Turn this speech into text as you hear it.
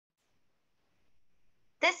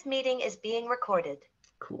This meeting is being recorded.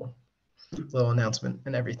 Cool. Little announcement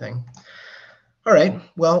and everything. All right.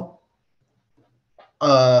 Well,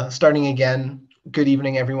 starting again. Good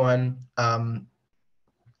evening, everyone.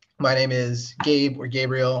 My name is Gabe or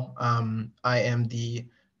Gabriel. I am the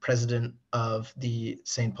president of the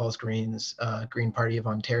St. Paul's Greens Green Party of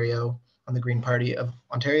Ontario on the Green Party of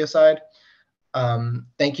Ontario side.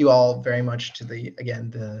 Thank you all very much to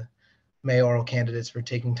the mayoral candidates for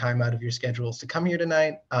taking time out of your schedules to come here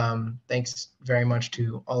tonight. Thanks very much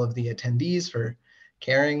to all of the attendees for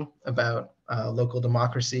caring about local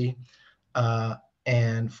democracy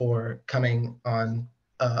and for coming on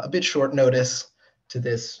a bit short notice to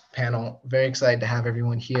this panel. Very excited to have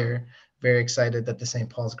everyone here. Very excited that the St.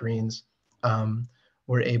 Paul's Greens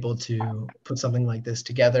were able to put something like this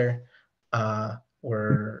together.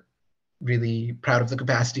 We're really proud of the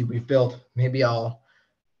capacity we've built. Maybe I'll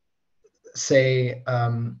say,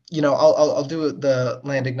 I'll do the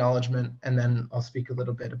land acknowledgement, and then I'll speak a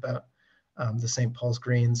little bit about the St. Paul's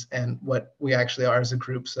Greens and what we actually are as a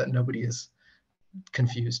group so that nobody is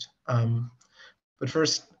confused. But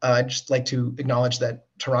first, I'd just like to acknowledge that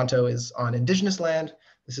Toronto is on Indigenous land.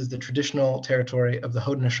 This is the traditional territory of the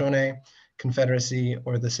Haudenosaunee Confederacy,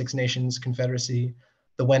 or the Six Nations Confederacy,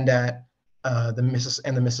 the Wendat, and the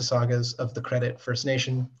Mississaugas of the Credit First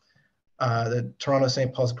Nation. The Toronto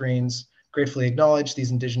St. Paul's Greens gratefully acknowledge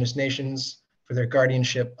these Indigenous nations for their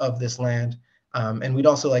guardianship of this land. And we'd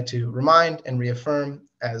also like to remind and reaffirm,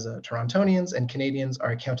 as Torontonians and Canadians,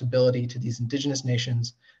 our accountability to these Indigenous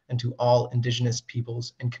nations and to all Indigenous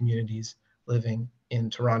peoples and communities living in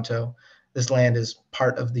Toronto. This land is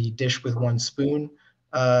part of the Dish with One Spoon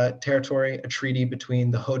territory, a treaty between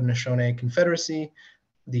the Haudenosaunee Confederacy,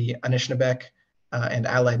 the Anishinaabeg, and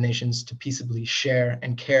allied nations to peaceably share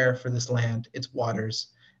and care for this land, its waters,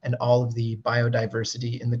 and all of the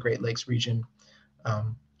biodiversity in the Great Lakes region.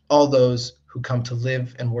 All those who come to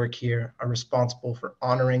live and work here are responsible for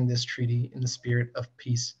honoring this treaty in the spirit of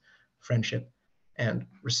peace, friendship, and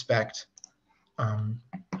respect.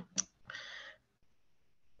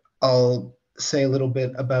 I'll say a little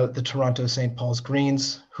bit about the Toronto St. Paul's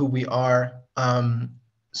Greens, who we are.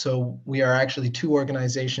 So we are actually two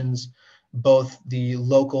organizations, both the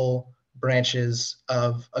local branches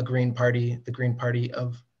of a Green Party, the Green Party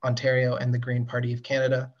of Ontario and the Green Party of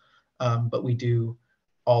Canada, but we do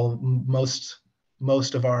most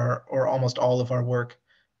of our, or almost all of our work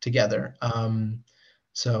together.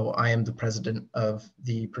 So I am the president of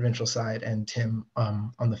the provincial side, and Tim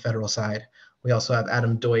on the federal side. We also have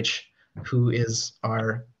Adam Deutsch, who is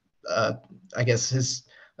our, I guess his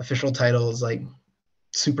official title is like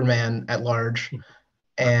Superman at large,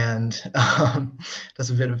 and does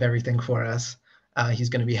a bit of everything for us. He's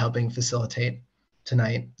going to be helping facilitate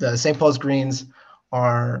tonight. The St. Paul's Greens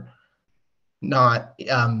are not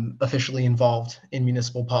officially involved in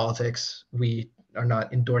municipal politics. We are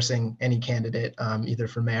not endorsing any candidate, either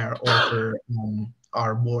for mayor or for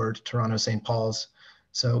our ward, Toronto St. Paul's.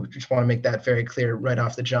 So just want to make that very clear right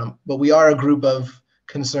off the jump. But we are a group of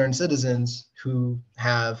concerned citizens who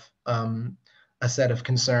have a set of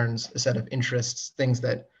concerns, a set of interests, things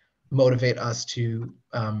that motivate us to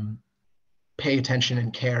pay attention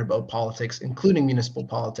and care about politics, including municipal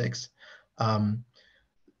politics. And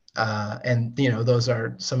those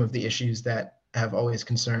are some of the issues that have always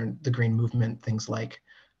concerned the Green Movement, things like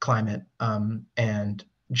climate and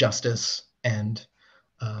justice and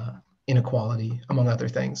inequality, among other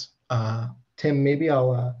things. Tim, maybe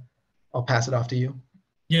I'll pass it off to you.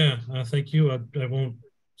 Yeah, thank you. I won't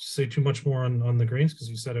say too much more on the Greens because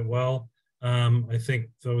you said it well. I think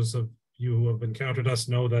those of you who have encountered us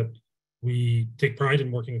know that we take pride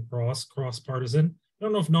in working cross-partisan. I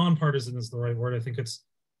don't know if non-partisan is the right word. I think it's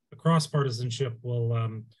a cross-partisanship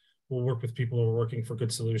will work with people who are working for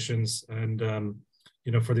good solutions and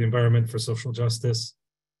for the environment, for social justice,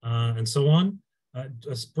 and so on. A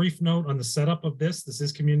brief note on the setup of this. This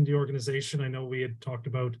is community organization. I know we had talked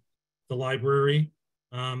about the library.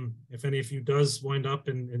 If any of you does wind up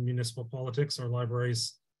in municipal politics, our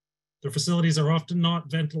libraries, their facilities are often not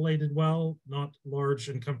ventilated well, not large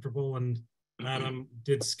and comfortable. And Adam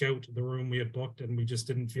did scout the room we had booked and we just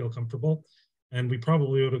didn't feel comfortable. And we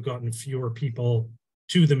probably would have gotten fewer people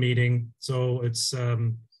to the meeting. So it's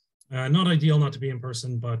not ideal not to be in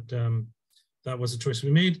person, but that was a choice we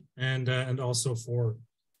made. And also for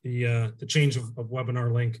the change of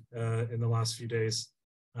webinar link in the last few days.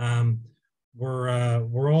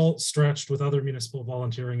 We're all stretched with other municipal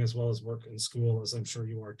volunteering as well as work in school, as I'm sure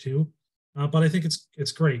you are too. But I think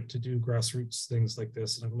it's great to do grassroots things like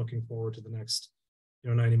this, and I'm looking forward to the next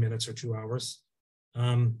 90 minutes or 2 hours.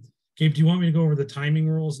 Gabe, do you want me to go over the timing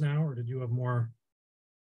rules now, or did you have more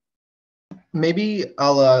Maybe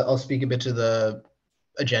I'll speak a bit to the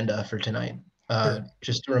agenda for tonight, Sure.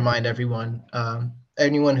 just to remind everyone,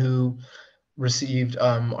 anyone who received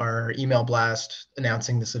our email blast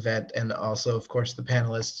announcing this event, and also, of course, the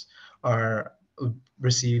panelists are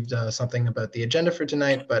received something about the agenda for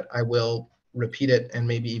tonight, but I will repeat it and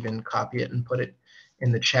maybe even copy it and put it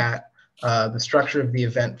in the chat. The structure of the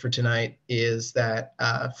event for tonight is that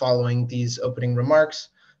following these opening remarks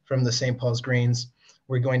from the St. Paul's Greens,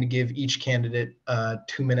 we're going to give each candidate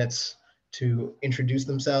 2 minutes to introduce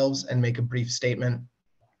themselves and make a brief statement.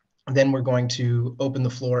 Then we're going to open the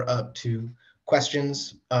floor up to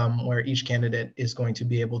questions where each candidate is going to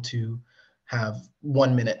be able to have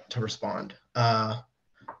 1 minute to respond.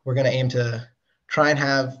 We're going to aim to try and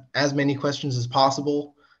have as many questions as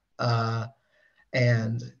possible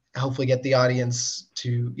and hopefully get the audience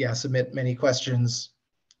to submit many questions.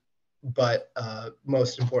 But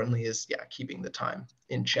most importantly is keeping the time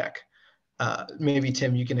in check. Maybe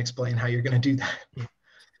Tim, you can explain how you're going to do that.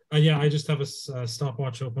 Yeah, I just have a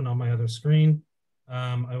stopwatch open on my other screen.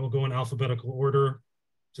 I will go in alphabetical order.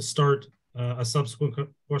 To start a subsequent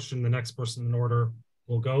question, the next person in order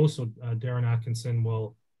will go. So Darren Atkinson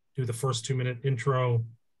will do the first 2-minute intro.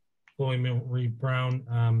 Chloe Marie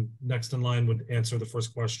Brown, next in line, would answer the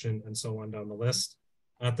first question, and so on down the list.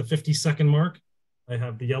 At the 50-second mark, I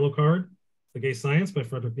have the yellow card, The Gay Science by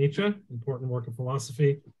Friedrich Nietzsche, important work of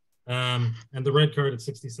philosophy. And the red card at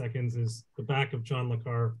 60 seconds is The Back of John Le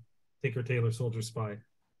Carre, Tinker Tailor Soldier Spy.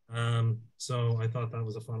 So I thought that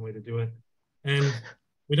was a fun way to do it. And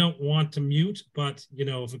we don't want to mute, but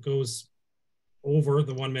if it goes over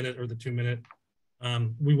the 1 minute or the 2 minute,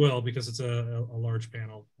 we will, because it's a large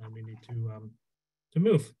panel and we need to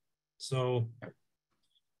move. So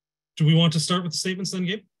do we want to start with the statements then,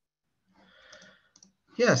 Gabe?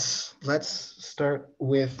 Yes, let's start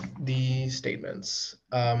with the statements.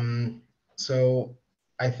 So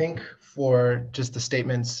I think for just the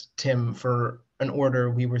statements, Tim, for an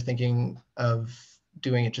order, we were thinking of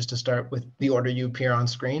doing it just to start with the order you appear on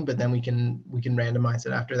screen, but then we can randomize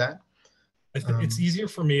it after that. I think it's easier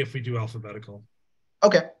for me if we do alphabetical.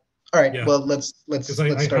 Okay. All right. Yeah. Well, let's I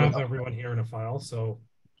start have with everyone here in a file. So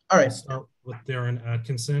all right. I'll start with Darren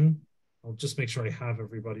Atkinson. I'll just make sure I have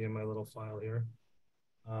everybody in my little file here.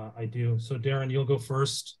 I do. So Darren, you'll go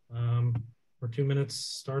first for 2 minutes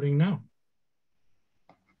starting now.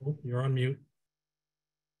 Oh, you're on mute.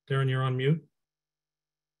 Darren, you're on mute.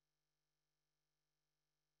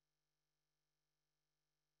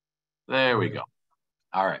 There we go.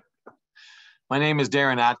 All right. My name is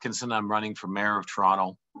Darren Atkinson. I'm running for mayor of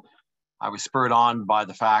Toronto. I was spurred on by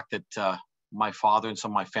the fact that my father and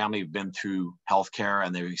some of my family have been through healthcare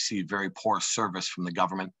and they receive very poor service from the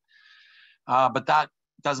government. But that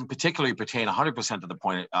doesn't particularly pertain 100% to the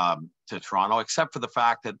point to Toronto, except for the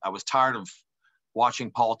fact that I was tired of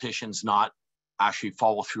watching politicians not actually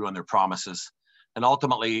follow through on their promises. And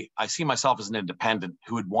ultimately, I see myself as an independent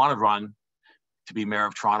who would want to run to be mayor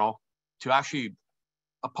of Toronto, to actually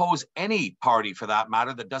oppose any party for that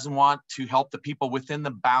matter that doesn't want to help the people within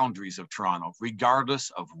the boundaries of Toronto,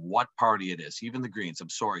 regardless of what party it is, even the Greens. I'm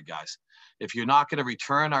sorry, guys. If you're not going to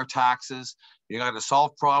return our taxes, you're not going to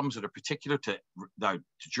solve problems that are particular to the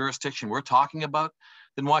jurisdiction we're talking about,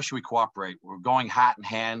 then why should we cooperate? We're going hat in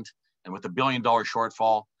hand, and with $1 billion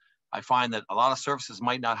shortfall, I find that a lot of services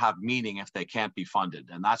might not have meaning if they can't be funded,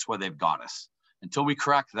 and that's where they've got us. Until we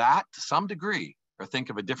correct that to some degree, or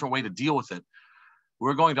think of a different way to deal with it,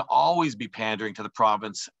 we're going to always be pandering to the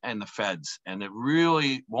province and the feds. And it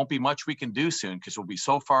really won't be much we can do soon, because we'll be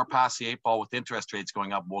so far past the 8 ball with interest rates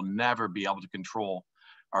going up, we'll never be able to control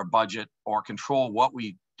our budget or control what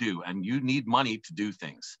we do. And you need money to do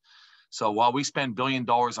things. So while we spend $1 billion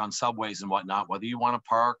on subways and whatnot, whether you want to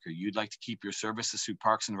park or you'd like to keep your services through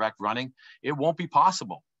Parks and Rec running, it won't be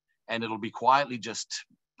possible. And it'll be quietly just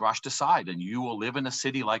brushed aside. And you will live in a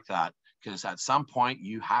city like that, because at some point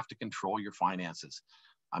you have to control your finances.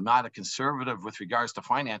 I'm not a conservative with regards to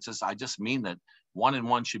finances. I just mean that 1 and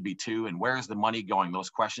 1 should be 2. And where is the money going?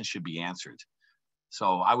 Those questions should be answered.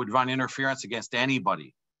 So I would run interference against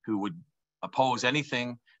anybody who would oppose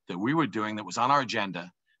anything that we were doing that was on our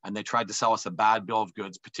agenda. And they tried to sell us a bad bill of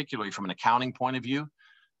goods, particularly from an accounting point of view.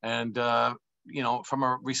 And, from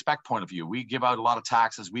a respect point of view, we give out a lot of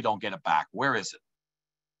taxes. We don't get it back. Where is it?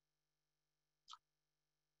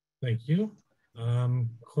 Thank you.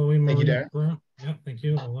 Chloe Marie. Thank you, Darren. Brown. Yeah, thank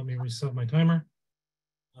you. Let me reset my timer.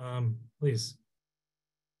 Please.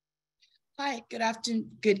 Hi,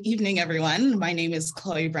 good evening, everyone. My name is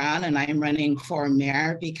Chloe Brown, and I am running for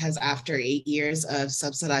mayor because after 8 years of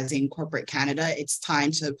subsidizing corporate Canada, it's time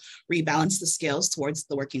to rebalance the scales towards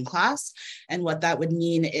the working class. And what that would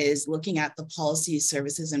mean is looking at the policies,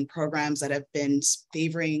 services, and programs that have been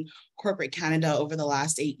favoring corporate Canada over the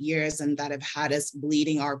last 8 years and that have had us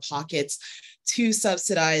bleeding our pockets to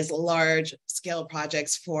subsidize large scale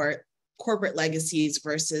projects for corporate legacies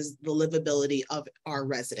versus the livability of our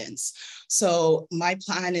residents. So my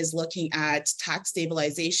plan is looking at tax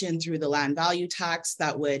stabilization through the land value tax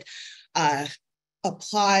that would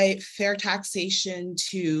apply fair taxation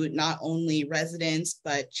to not only residents,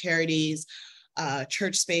 but charities,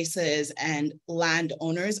 church spaces, and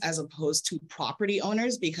landowners as opposed to property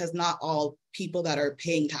owners, because not all people that are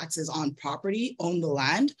paying taxes on property own the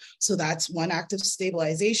land. So that's one act of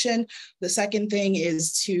stabilization. The second thing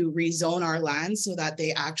is to rezone our lands so that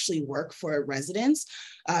they actually work for residents.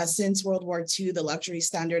 Since World War II, the luxury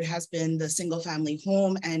standard has been the single family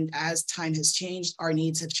home. And as time has changed, our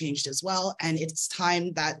needs have changed as well. And it's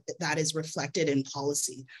time that that is reflected in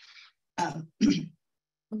policy. The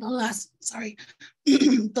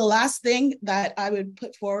last thing that I would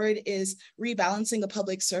put forward is rebalancing the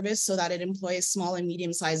public service so that it employs small and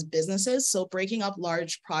medium-sized businesses. So breaking up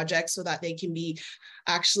large projects so that they can be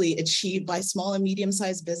actually achieved by small and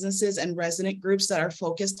medium-sized businesses and resident groups that are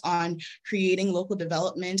focused on creating local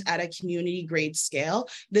development at a community grade scale.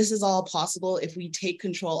 This is all possible if we take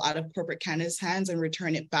control out of corporate Canada's hands and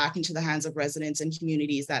return it back into the hands of residents and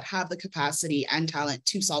communities that have the capacity and talent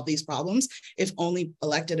to solve these problems, if only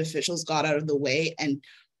elected officials got out of the way and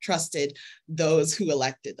trusted those who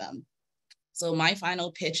elected them. So my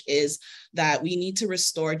final pitch is that we need to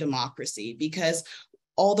restore democracy, because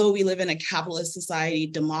although we live in a capitalist society,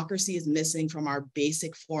 democracy is missing from our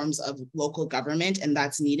basic forms of local government, and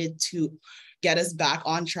that's needed to get us back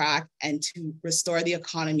on track and to restore the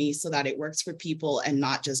economy so that it works for people and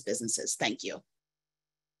not just businesses. Thank you. A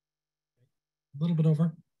little bit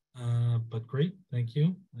over, but great, thank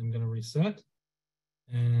you. I'm gonna reset.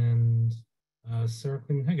 And Sarah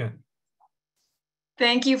Clean-Higa.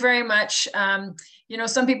 Thank you very much. You know,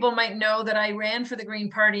 some people might know that I ran for the Green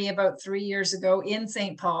Party about 3 years ago in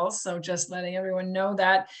St. Paul's. So just letting everyone know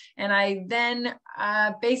that. And I then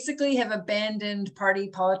basically have abandoned party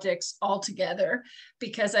politics altogether,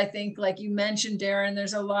 because I think, like you mentioned, Darren,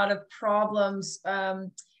 there's a lot of problems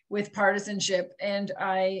with partisanship. And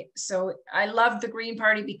so I love the Green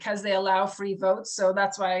Party because they allow free votes. So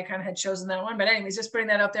that's why I kind of had chosen that one. But anyways, just putting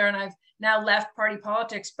that out there, and I've now left party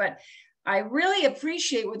politics. But I really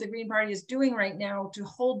appreciate what the Green Party is doing right now to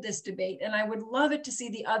hold this debate. And I would love it to see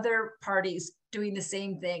the other parties doing the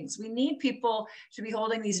same things. We need people to be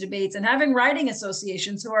holding these debates and having riding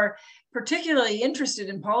associations who are particularly interested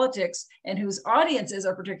in politics and whose audiences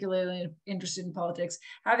are particularly interested in politics.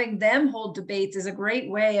 Having them hold debates is a great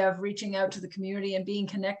way of reaching out to the community and being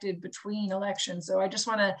connected between elections. So I just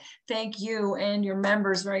want to thank you and your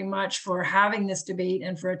members very much for having this debate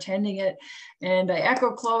and for attending it. And I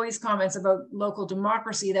echo Chloe's comments about local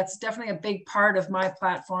democracy. That's definitely a big part of my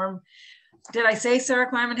platform. Did I say Sarah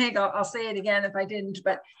Clyman-Haig? I'll say it again if I didn't,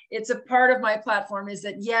 but it's a part of my platform is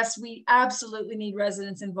that, yes, we absolutely need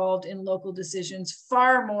residents involved in local decisions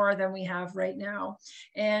far more than we have right now.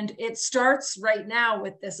 And it starts right now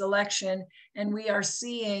with this election, and we are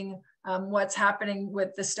seeing what's happening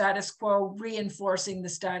with the status quo, reinforcing the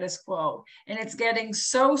status quo. And it's getting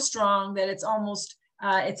so strong that it's almost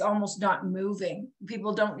not moving.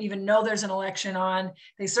 People don't even know there's an election on.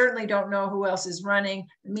 They certainly don't know who else is running.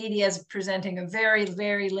 The media is presenting a very,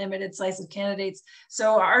 very limited slice of candidates.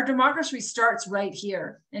 So our democracy starts right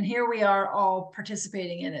here. And here we are all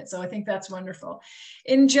participating in it. So I think that's wonderful.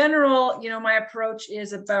 In general, you know, my approach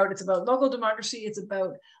is it's about local democracy. It's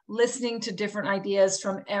about listening to different ideas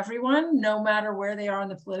from everyone, no matter where they are on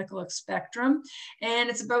the political spectrum. And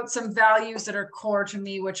it's about some values that are core to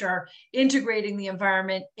me, which are integrating the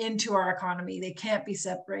environment into our economy. They can't be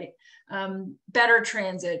separate. Better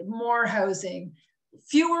transit, more housing,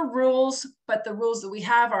 fewer rules, but the rules that we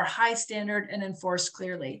have are high standard and enforced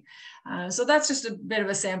clearly. So that's just a bit of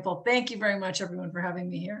a sample. Thank you very much, everyone, for having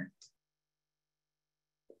me here.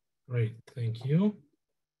 Great, thank you.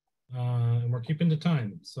 And we're keeping to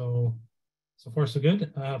time. So far so good.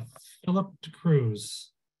 Philip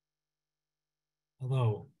DeCruz.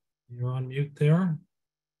 Hello, you're on mute there.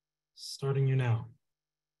 Starting you now.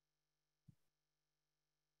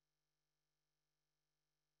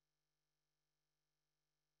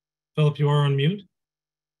 Philip, you are on mute.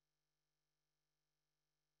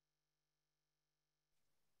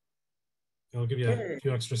 I'll give you a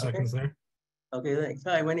few extra seconds there. Okay, thanks.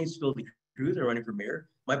 Hi, my name is Phil DeCruz. I'm running for mayor.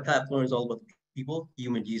 My platform is all about the people,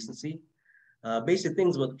 human decency. Basic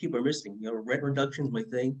things what people are missing. You know, rent reductions, my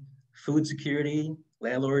thing, food security,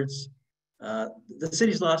 landlords. The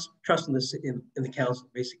city's lost trust in the council,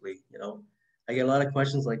 basically. You know, I get a lot of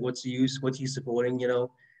questions like, "What's the use? What's he supporting?" You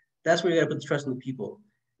know, that's where you got to put the trust in the people.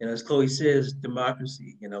 And as Chloe says,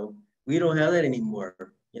 democracy. You know, we don't have that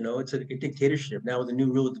anymore. You know, it's a dictatorship now with the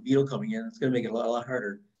new rule with the veto coming in. It's going to make it a lot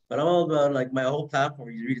harder. But I'm all about like my whole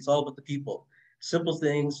platform. You read, it's all about the people. Simple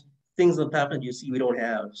things on the platform you see we don't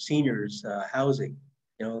have: seniors, housing,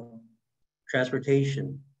 you know,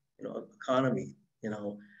 transportation, you know, economy. You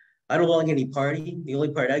know, I don't belong to any party. The only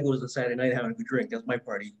party I go to is a Saturday night having a good drink. That's my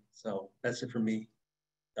party. So that's it for me.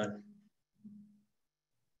 Done.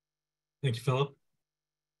 Thank you, Philip.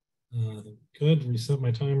 Good. Reset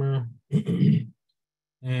my timer.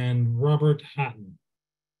 And Robert Hatton.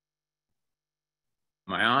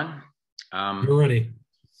 Am I on? You're ready.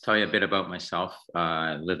 Tell you a bit about myself.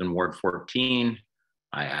 I live in Ward 14.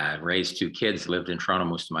 I raised 2 kids, lived in Toronto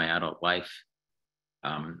most of my adult life.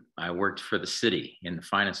 I worked for the city in the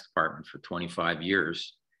finance department for 25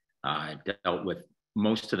 years. I dealt with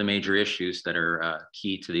most of the major issues that are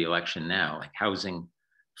key to the election now, like housing,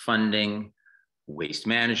 funding, waste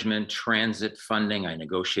management, transit funding. I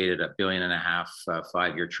negotiated $1.5 billion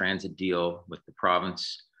 5-year transit deal with the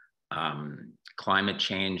province. Climate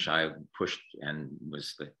change, I pushed and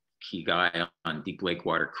was the key guy on deep lake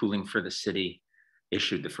water cooling for the city,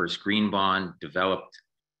 issued the first green bond, developed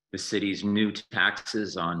the city's new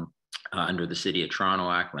taxes on under the City of Toronto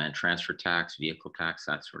Act, land transfer tax, vehicle tax,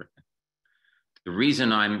 that sort of thing. The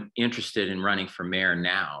reason I'm interested in running for mayor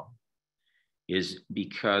now is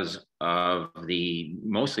because of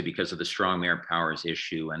mostly because of the strong mayor powers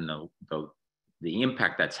issue and the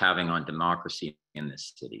impact that's having on democracy in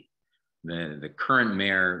this city. The current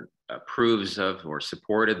mayor approves of or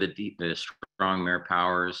supported the strong mayor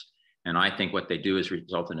powers. And I think what they do is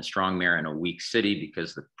result in a strong mayor and a weak city,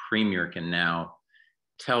 because the premier can now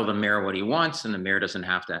tell the mayor what he wants and the mayor doesn't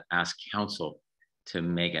have to ask council to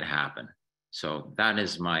make it happen. So that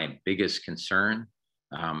is my biggest concern.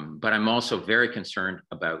 But I'm also very concerned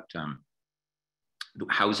about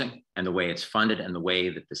housing and the way it's funded and the way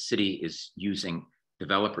that the city is using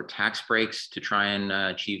developer tax breaks to try and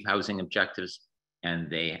achieve housing objectives. And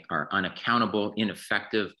they are unaccountable,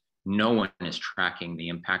 ineffective. No one is tracking the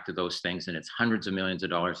impact of those things. And it's hundreds of millions of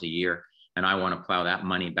dollars a year. And I want to plow that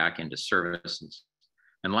money back into services.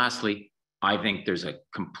 And lastly, I think there's a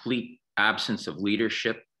complete absence of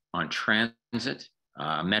leadership on transit.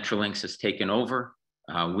 Metrolinx has taken over.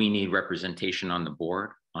 We need representation on the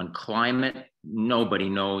board. On climate, nobody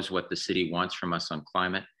knows what the city wants from us on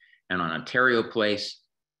climate. And on Ontario Place,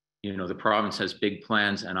 you know, the province has big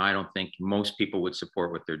plans, and I don't think most people would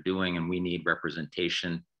support what they're doing, and we need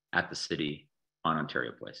representation at the city on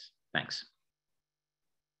Ontario Place. Thanks.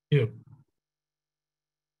 Thank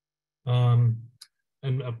you.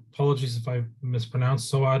 And apologies if I mispronounced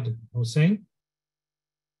Soad Hossain.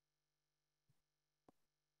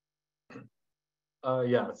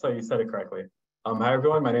 Yeah, so you said it correctly. Hi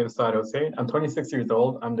everyone, my name is Saad Hossain. I'm 26 years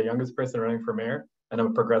old. I'm the youngest person running for mayor, and I'm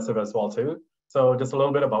a progressive as well too. So just a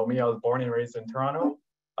little bit about me. I was born and raised in Toronto,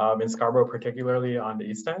 in Scarborough, particularly on the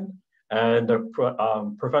East End. And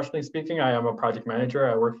professionally speaking, I am a project manager.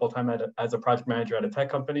 I work full-time as a project manager at a tech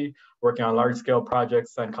company, working on large-scale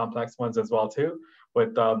projects and complex ones as well too,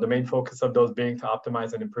 with the main focus of those being to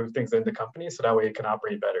optimize and improve things in the company so that way it can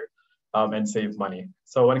operate better and save money.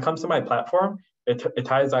 So when it comes to my platform, it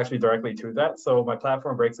ties actually directly to that. So my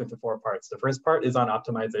platform breaks into 4 parts. The first part is on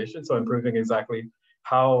optimization, so improving exactly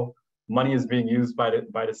how money is being used by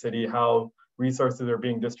the city, how resources are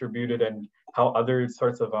being distributed, and how other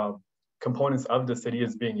sorts of components of the city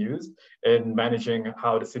is being used in managing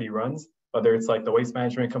how the city runs, whether it's like the waste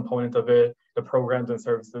management component of it, the programs and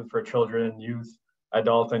services for children, youth,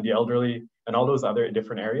 adults, and the elderly, and all those other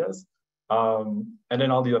different areas. And then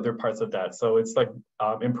all the other parts of that. So it's like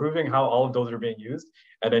improving how all of those are being used,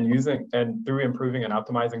 and then through improving and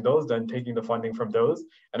optimizing those, then taking the funding from those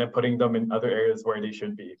and then putting them in other areas where they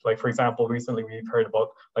should be. Like, for example, recently we've heard about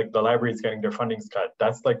like the libraries getting their fundings cut.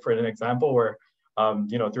 That's like for an example where,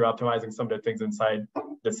 you know, through optimizing some of the things inside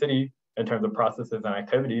the city in terms of processes and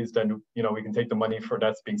activities, then, you know, we can take the money for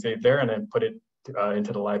that's being saved there and then put it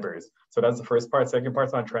into the libraries. So that's the first part. Second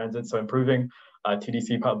part's on transit. So improving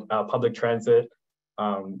TDC public transit,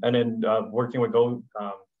 and then working with Go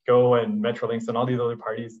and Metrolinx and all these other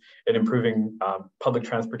parties in improving public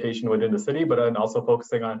transportation within the city, but then also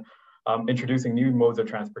focusing on introducing new modes of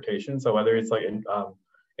transportation. So whether it's like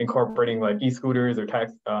incorporating like e-scooters or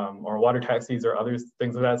or water taxis or other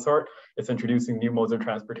things of that sort, it's introducing new modes of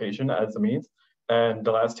transportation as a means. And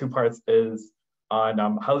the last two parts is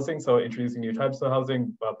on housing. So introducing new types of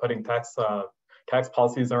housing, putting tax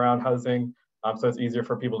policies around housing, so it's easier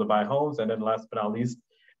for people to buy homes. And then last but not least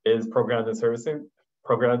is programs and services.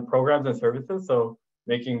 So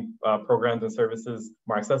making programs and services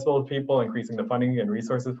more accessible to people, increasing the funding and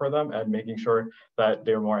resources for them, and making sure that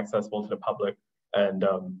they're more accessible to the public and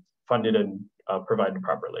funded and provided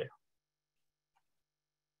properly.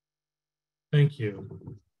 Thank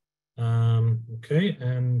you. Okay,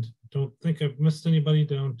 and don't think I've missed anybody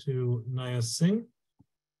down to Naya Singh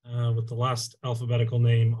with the last alphabetical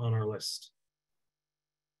name on our list.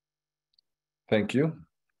 Thank you.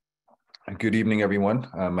 Good evening, everyone.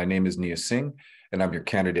 My name is Nia Singh, and I'm your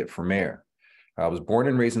candidate for mayor. I was born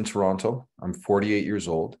and raised in Toronto. I'm 48 years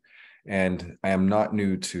old, and I am not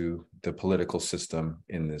new to the political system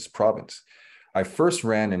in this province. I first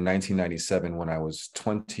ran in 1997 when I was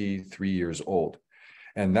 23 years old.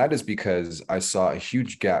 And that is because I saw a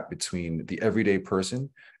huge gap between the everyday person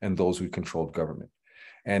and those who controlled government.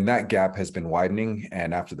 And that gap has been widening.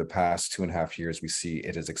 And after the past 2.5 years, we see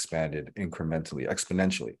it has expanded incrementally,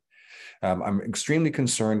 exponentially. I'm extremely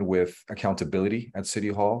concerned with accountability at City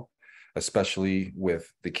Hall, especially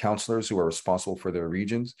with the councillors who are responsible for their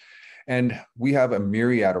regions. And we have a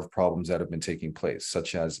myriad of problems that have been taking place,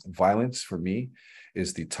 such as violence, for me,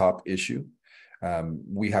 is the top issue.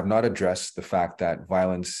 We have not addressed the fact that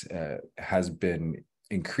violence has been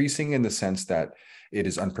increasing in the sense that it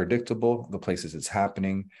is unpredictable, the places it's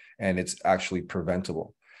happening, and it's actually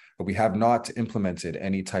preventable. But we have not implemented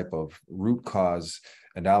any type of root cause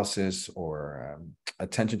analysis or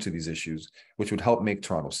attention to these issues, which would help make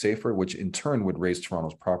Toronto safer, which in turn would raise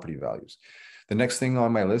Toronto's property values. The next thing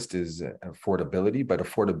on my list is affordability, but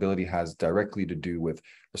affordability has directly to do with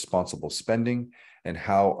responsible spending and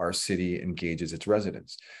how our city engages its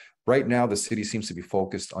residents. Right now, the city seems to be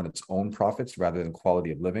focused on its own profits rather than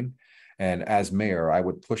quality of living. And as mayor, I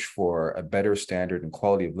would push for a better standard and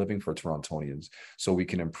quality of living for Torontonians so we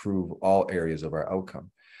can improve all areas of our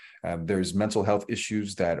outcome. There's mental health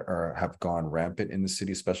issues that have gone rampant in the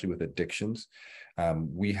city, especially with addictions.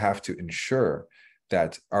 We have to ensure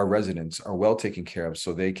that our residents are well taken care of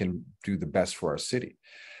so they can do the best for our city.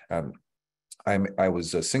 I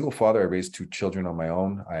was a single father. I raised 2 children on my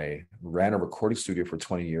own. I ran a recording studio for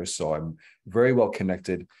 20 years, so I'm very well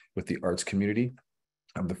connected with the arts community.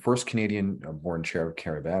 I'm the first Canadian born chair of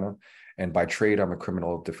Caravana, and by trade, I'm a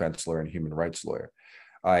criminal defense lawyer and human rights lawyer.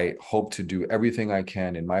 I hope to do everything I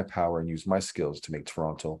can in my power and use my skills to make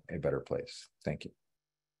Toronto a better place. Thank you.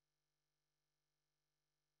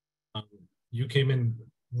 You came in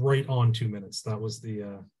right on 2 minutes. That was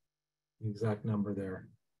the exact number there.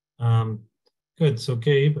 Good. So,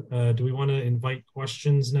 Gabe, do we want to invite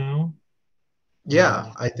questions now?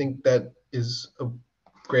 Yeah, I think that is a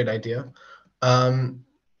great idea.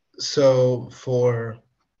 So for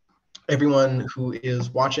everyone who is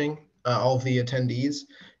watching, all of the attendees,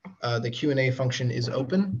 the Q&A function is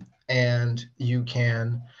open, and you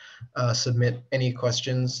can submit any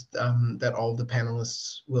questions that all of the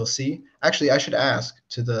panelists will see. Actually, I should ask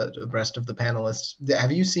to the rest of the panelists,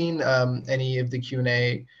 have you seen any of the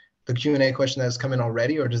Q&A question that has come in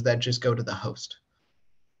already, or does that just go to the host?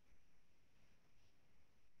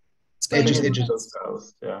 It just goes to the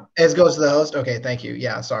host, yeah. It goes to the host? Okay, thank you.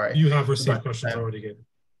 Yeah, sorry. You have received questions already, Gabe.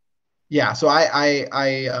 Yeah, so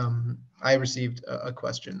I received a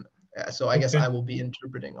question. So I guess I will be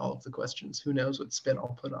interpreting all of the questions. Who knows what spin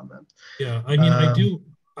I'll put on them. Yeah, I mean,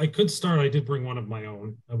 I could start. I did bring one of my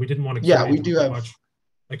own. We didn't want to. Yeah, we do have. Much.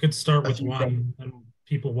 I could start with one, and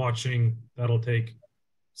people watching, that'll take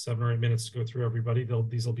 7 or 8 minutes to go through everybody.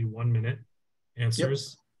 These will be 1 minute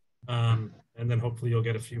answers. Yep. And then hopefully you'll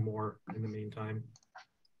get a few more in the meantime.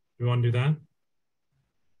 Do you want to do that?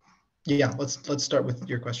 Yeah, let's start with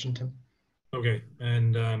your question, Tim. Okay,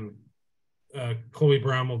 and Chloe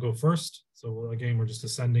Brown will go first. So again, we're just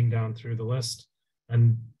ascending down through the list,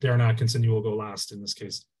 and Darren Atkinson, you will go last in this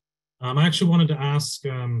case. I actually wanted to ask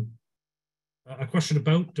a question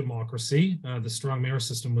about democracy. The strong mayor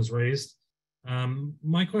system was raised.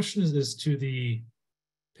 My question is to the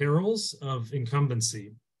perils of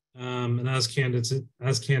incumbency, and as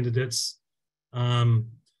candidates,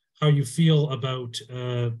 how you feel about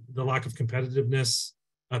the lack of competitiveness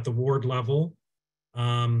at the ward level,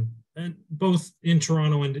 and both in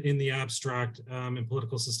Toronto and in the abstract, in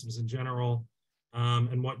political systems in general,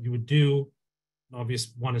 and what you would do.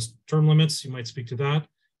 Obvious one is term limits. You might speak to that,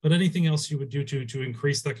 but anything else you would do to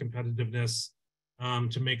increase that competitiveness,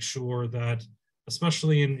 to make sure that,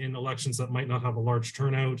 especially in elections that might not have a large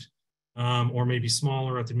turnout, or maybe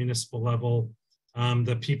smaller at the municipal level,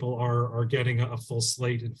 that people are getting a full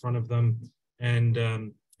slate in front of them and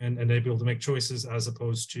able to make choices as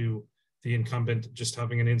opposed to the incumbent just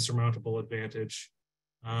having an insurmountable advantage.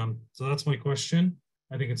 So that's my question.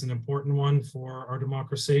 I think it's an important one for our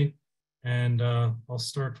democracy. And I'll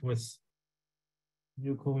start with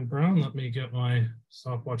you, Chloe Brown. Let me get my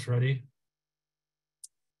stopwatch ready.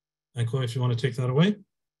 And Chloe, if you want to take that away.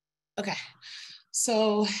 Okay.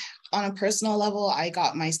 So on a personal level, I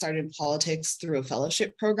got my start in politics through a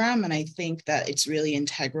fellowship program. And I think that it's really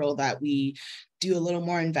integral that we do a little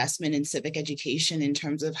more investment in civic education in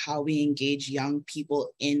terms of how we engage young people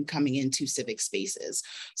in coming into civic spaces.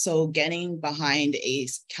 So getting behind a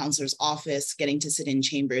counselor's office, getting to sit in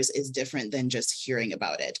chambers is different than just hearing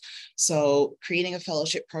about it. So creating a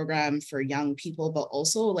fellowship program for young people, but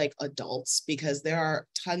also like adults, because there are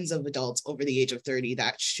tons of adults over the age of 30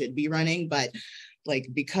 that should be running, but like,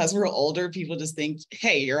 because we're older, people just think,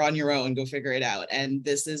 hey, you're on your own, go figure it out. And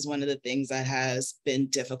this is one of the things that has been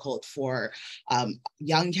difficult for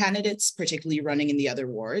young candidates, particularly running in the other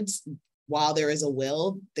wards. While there is a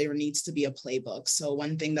will, there needs to be a playbook. So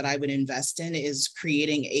one thing that I would invest in is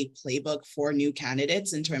creating a playbook for new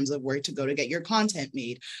candidates in terms of where to go to get your content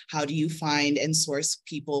made. How do you find and source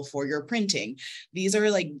people for your printing? These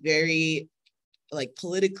are like very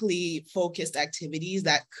politically focused activities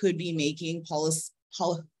that could be making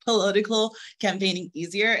political campaigning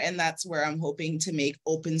easier. And that's where I'm hoping to make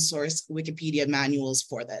open source Wikipedia manuals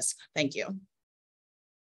for this. Thank you.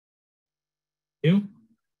 You?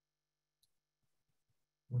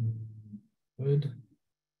 Good.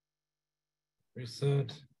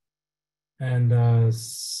 Reset. And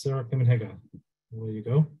Sarah Kimenhega, where you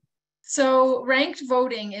go? So ranked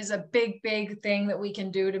voting is a big, big thing that we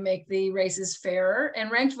can do to make the races fairer.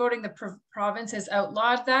 And ranked voting, the province has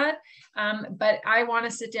outlawed that. But I want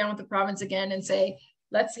to sit down with the province again and say,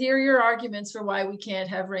 let's hear your arguments for why we can't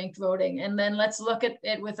have ranked voting. And then let's look at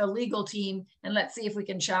it with a legal team and let's see if we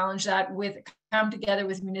can challenge that come together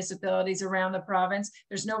with municipalities around the province.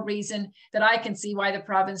 There's no reason that I can see why the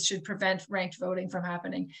province should prevent ranked voting from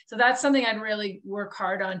happening. So that's something I'd really work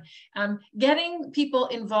hard on. Getting people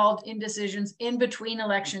involved in decisions in between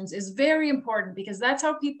elections is very important because that's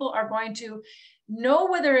how people are going to know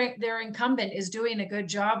whether their incumbent is doing a good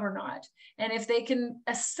job or not. And if they can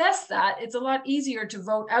assess that, it's a lot easier to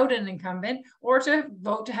vote out an incumbent or to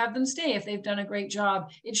vote to have them stay if they've done a great job.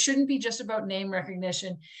 It shouldn't be just about name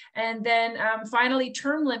recognition. And then finally,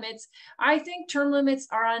 term limits. I think term limits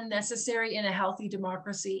are unnecessary in a healthy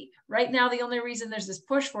democracy. Right now, the only reason there's this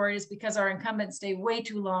push for it is because our incumbents stay way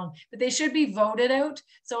too long, but they should be voted out.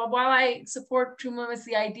 So while I support term limits,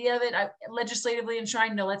 the idea of it legislatively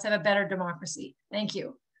enshrined, no, let's have a better democracy. Thank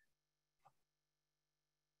you.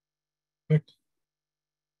 Perfect.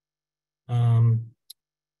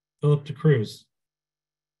 Philip DeCruz.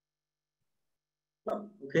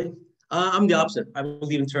 Okay, I'm the opposite. I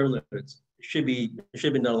believe in term limits. It should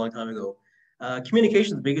have been done a long time ago.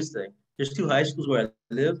 Communication is the biggest thing. There's 2 high schools where I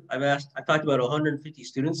live. I talked to about 150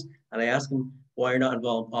 students, and I asked them why you're not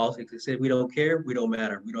involved in politics. They said, we don't care, we don't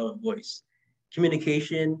matter, we don't have a voice.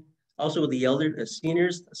 Communication, also with the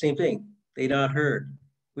seniors, same thing. They're not heard.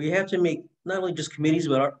 We have to make not only just committees,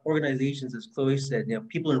 but our organizations, as Chloe said,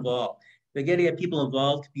 people involved. They got to get people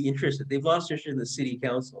involved to be interested. They've lost interest in the city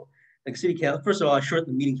council. Like city council, first of all, I shorten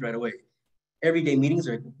the meetings right away. Everyday meetings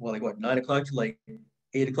are, well, like what, 9 o'clock to like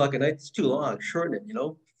 8 o'clock at night? It's too long, shorten it,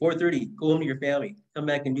 4:30, go home to your family, come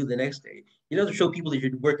back and do the next day. You don't have to show people that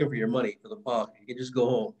you're working for your money, for the politics. You can just go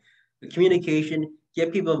home. The communication,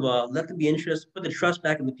 get people involved, let them be interested, put the trust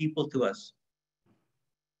back in the people to us.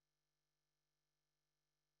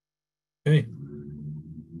 Okay.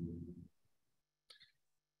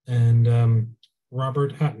 And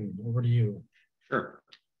Robert Hatton, over to you. Sure.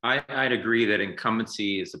 I'd agree that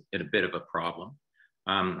incumbency is a bit of a problem.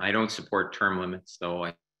 I don't support term limits, though.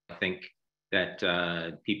 I think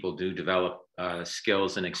that people do develop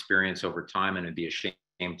skills and experience over time, and it'd be a shame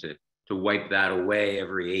to wipe that away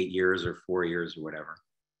every 8 years or 4 years or whatever.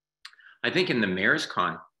 I think in the mayor's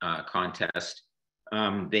contest,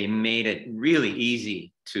 they made it really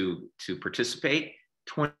easy to participate,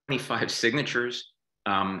 25 signatures.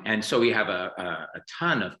 And so we have a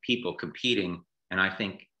ton of people competing, and I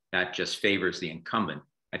think that just favors the incumbent.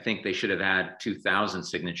 I think they should have had 2,000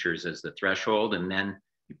 signatures as the threshold, and then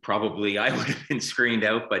probably I would have been screened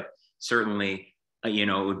out, but certainly,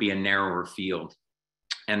 it would be a narrower field.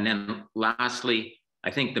 And then lastly,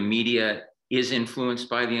 I think the media is influenced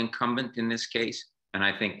by the incumbent in this case. And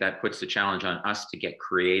I think that puts the challenge on us to get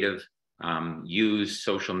creative, use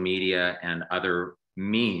social media and other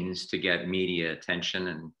means to get media attention.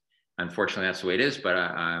 And unfortunately, that's the way it is, but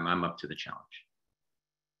I'm up to the challenge.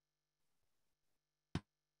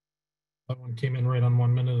 That one came in right on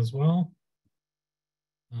 1 minute as well.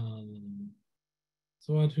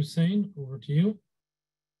 Saad Hussein, over to you.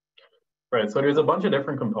 Right, so there's a bunch of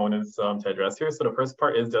different components to address here. So the first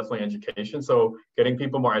part is definitely education. So getting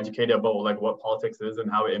people more educated about like what politics is and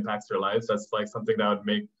how it impacts their lives. That's like something that would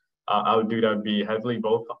make, I would do that would be heavily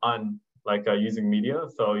both on like using media.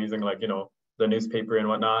 So using like, you know, the newspaper and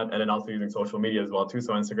whatnot, and then also using social media as well too.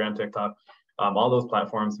 So Instagram, TikTok, all those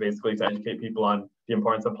platforms basically to educate people on the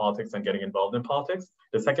importance of politics and getting involved in politics.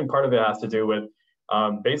 The second part of it has to do with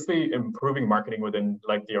basically improving marketing within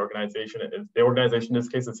like the organization. The organization, in this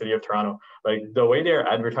case, the City of Toronto. Like the way they're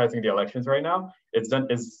advertising the elections right now, it's done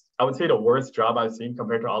is, I would say, the worst job I've seen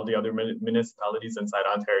compared to all the other municipalities inside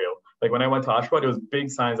Ontario. Like when I went to Oshawa, there was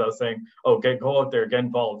big signs that was saying, "Oh, go out there, get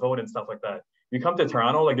involved, vote," and stuff like that. You come to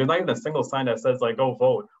Toronto, like there's not even a single sign that says like "go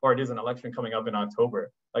vote" or "there's an election coming up in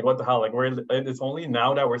October." Like what the hell? Like it's only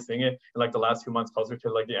now that we're seeing it in like the last 2 months, closer to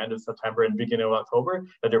like the end of September and beginning of October,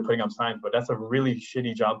 that they're putting up signs. But that's a really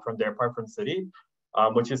shitty job from their part, from the city,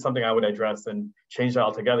 which is something I would address and change that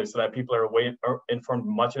altogether, so that people are informed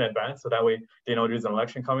much in advance. So that way they know there's an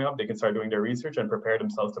election coming up, they can start doing their research and prepare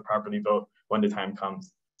themselves to properly vote when the time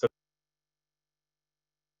comes.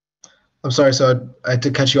 I'm sorry, so I had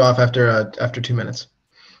to cut you off after 2 minutes,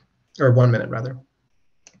 or 1 minute rather.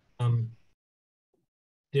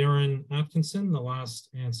 Darren Atkinson, the last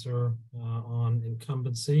answer on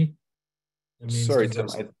incumbency. Sorry, Tim.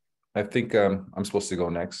 I think I'm supposed to go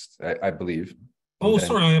next. I believe. Oh,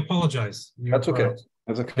 sorry. I apologize. That's okay.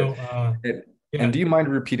 That's okay. So, and do you mind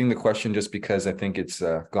repeating the question, just because I think it's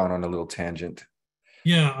gone on a little tangent?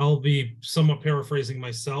 Yeah, I'll be somewhat paraphrasing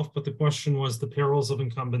myself, but the question was the perils of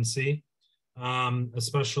incumbency,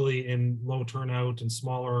 especially in low turnout and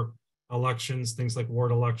smaller elections, things like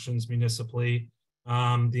ward elections, municipally.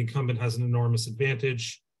 The incumbent has an enormous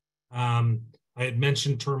advantage. I had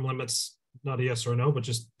mentioned term limits, not a yes or a no, but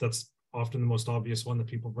just that's often the most obvious one that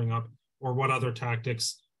people bring up, or what other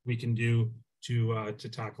tactics we can do to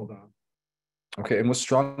tackle that. Okay, and was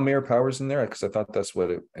strong mayor powers in there? Because I thought that's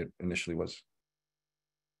what it initially was.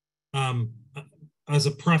 As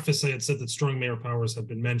a preface, I had said that strong mayor powers had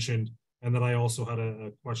been mentioned, and that I also had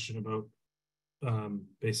a question about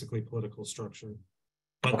basically political structure.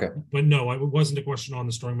 But, okay. But no, it wasn't a question on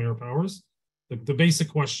the strong mayor powers. The basic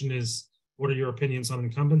question is, what are your opinions on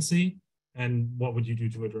incumbency, and what would you do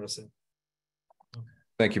to address it?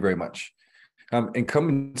 Thank you very much.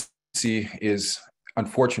 Incumbency is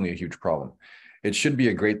unfortunately a huge problem. It should be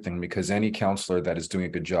a great thing, because any councillor that is doing a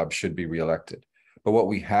good job should be reelected. But what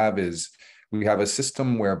we have is, we have a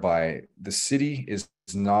system whereby the city is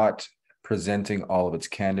not presenting all of its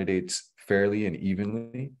candidates fairly and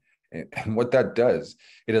evenly. And what that does,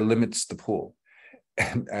 it limits the pool.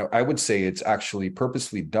 And I would say it's actually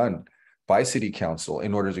purposely done by city council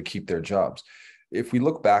in order to keep their jobs. If we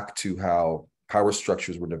look back to how power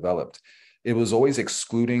structures were developed, it was always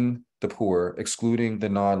excluding the poor, excluding the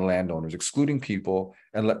non-landowners, excluding people,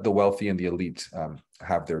 and let the wealthy and the elite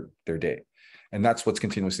have their day. And that's what's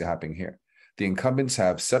continuously happening here. The incumbents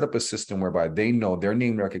have set up a system whereby they know their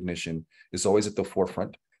name recognition is always at the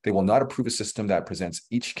forefront. They will not approve a system that presents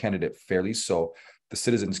each candidate fairly, so the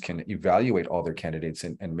citizens can evaluate all their candidates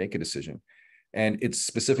and make a decision. And it's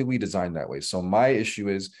specifically designed that way. So my issue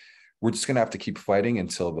is, we're just going to have to keep fighting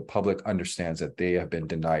until the public understands that they have been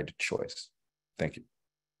denied choice. Thank you.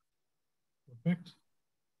 Perfect.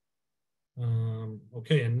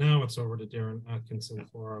 Okay, and now it's over to Darren Atkinson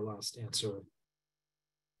for our last answer.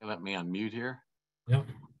 Let me unmute here. Yep.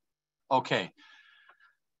 Okay.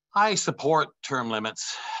 I support term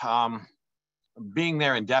limits. Being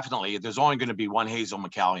there indefinitely, there's only going to be one Hazel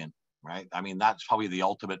McCallion, right? I mean, that's probably the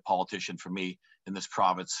ultimate politician for me in this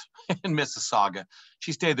province, in Mississauga.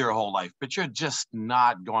 She stayed there her whole life, but you're just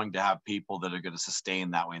not going to have people that are going to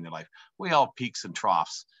sustain that way in their life. We all peaks and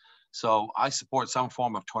troughs. So I support some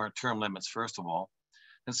form of term limits, first of all.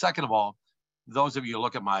 And second of all, those of you who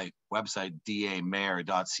look at my website,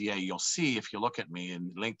 damayor.ca, you'll see, if you look at me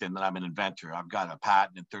in LinkedIn, that I'm an inventor. I've got a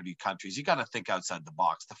patent in 30 countries. You got to think outside the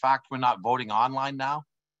box. The fact we're not voting online now,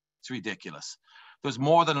 it's ridiculous. There's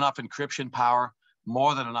more than enough encryption power,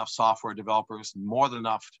 more than enough software developers, more than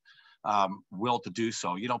enough will to do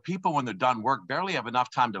so. You know, people, when they're done work, barely have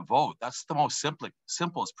enough time to vote. That's the most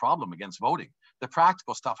simplest problem against voting. The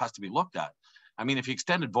practical stuff has to be looked at. I mean, if you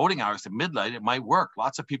extended voting hours to midnight, it might work.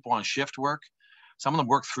 Lots of people on shift work. Some of them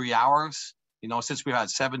work 3 hours. You know, since we've had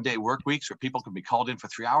 7-day work weeks where people can be called in for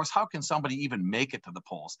 3 hours, how can somebody even make it to the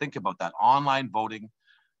polls? Think about that. Online voting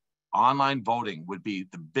would be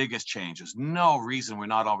the biggest change. There's no reason we're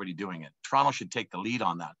not already doing it. Toronto should take the lead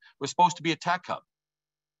on that. We're supposed to be a tech hub.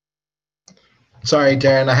 Sorry,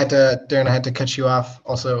 Darren. I had to cut you off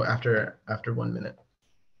also after 1 minute.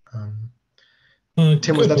 Tim,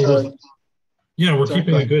 was Good. that Well, the? yeah, we're Sorry,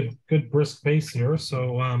 keeping go a ahead. good brisk pace here.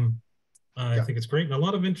 So I Yeah. think it's great and a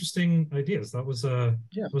lot of interesting ideas. That was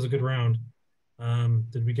Yeah. a good round.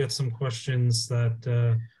 Did we get some questions that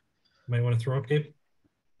you might want to throw up, Gabe?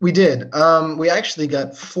 We did. We actually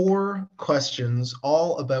got 4 questions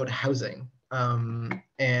all about housing.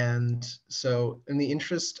 And so in the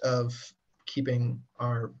interest of keeping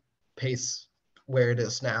our pace where it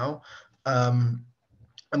is now, I'm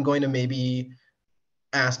going to maybe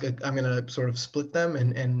I'm going to sort of split them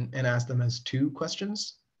and ask them as 2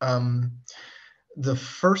 questions. The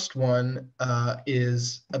first one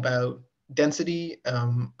is about density,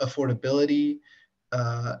 affordability,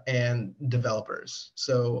 and developers.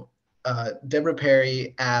 So Deborah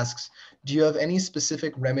Perry asks, do you have any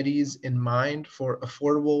specific remedies in mind for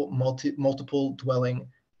affordable multiple dwelling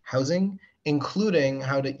housing, including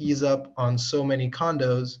how to ease up on so many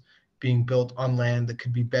condos being built on land that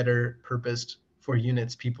could be better purposed for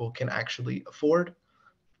units people can actually afford?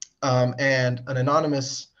 And an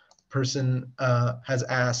anonymous person has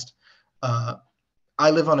asked, I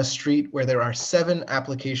live on a street where there are 7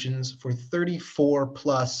 applications for 34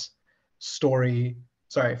 plus story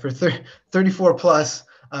high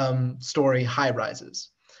rises.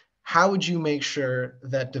 How would you make sure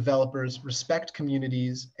that developers respect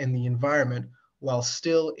communities and the environment while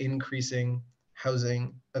still increasing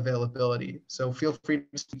housing availability? So feel free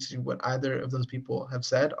to speak to what either of those people have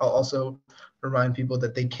said. I'll also remind people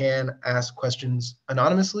that they can ask questions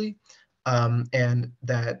anonymously, and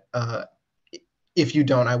that if you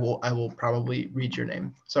don't, I will probably read your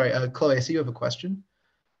name. Sorry, Chloe, I see you have a question.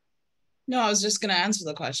 No, I was just going to answer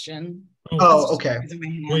the question. Oh, okay.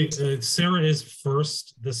 Wait, Sarah is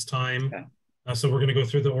first this time. Okay. So we're going to go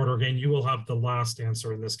through the order again. You will have the last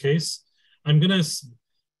answer in this case. I'm going to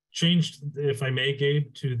change, if I may,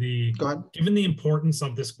 Gabe, to the, Go ahead. Given the importance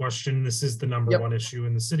of this question, this is the number one issue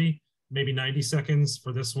in the city, maybe 90 seconds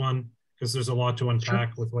for this one, because there's a lot to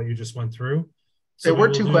unpack with what you just went through. So there were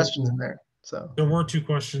 2 questions in there. So there were 2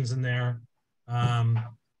 questions in there.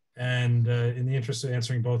 And in the interest of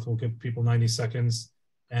answering both, we'll give people 90 seconds.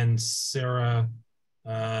 And Sarah,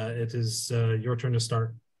 it is your turn to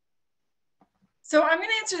start. So I'm going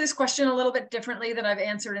to answer this question a little bit differently than I've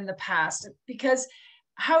answered in the past, because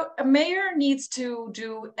how a mayor needs to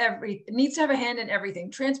have a hand in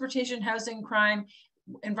everything: transportation, housing, crime,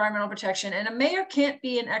 environmental protection. And a mayor can't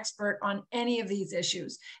be an expert on any of these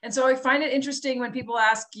issues. And so I find it interesting when people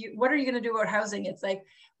ask you, what are you going to do about housing? It's like,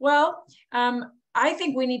 well, I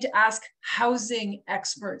think we need to ask housing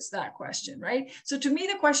experts that question, right? So to me,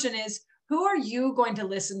 the question is, who are you going to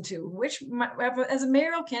listen to? As a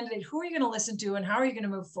mayoral candidate, who are you going to listen to and how are you going to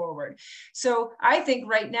move forward? So I think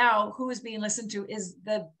right now, who is being listened to is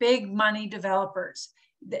the big money developers.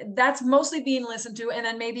 That's mostly being listened to, and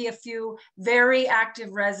then maybe a few very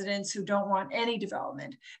active residents who don't want any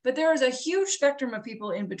development. But there is a huge spectrum of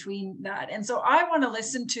people in between that. And so I want to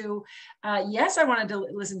listen to, yes, I want to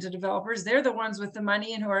listen to developers. They're the ones with the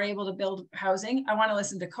money and who are able to build housing. I want to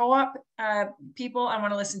listen to co-op people. I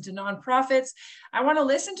want to listen to nonprofits. I want to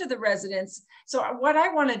listen to the residents. So what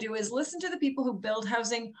I want to do is listen to the people who build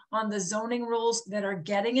housing on the zoning rules that are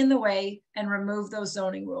getting in the way and remove those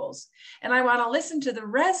zoning rules. And I want to listen to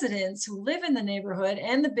the residents who live in the neighborhood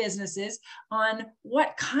and the businesses on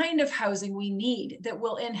what kind of housing we need that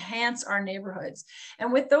will enhance our neighborhoods.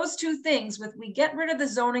 And with those 2 things, we get rid of the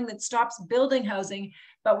zoning that stops building housing,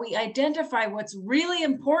 but we identify what's really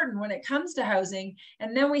important when it comes to housing.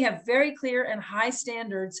 And then we have very clear and high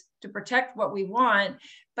standards to protect what we want,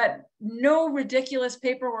 but no ridiculous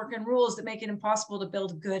paperwork and rules that make it impossible to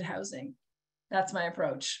build good housing. That's my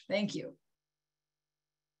approach. Thank you.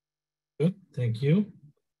 Good, thank you.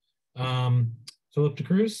 Philip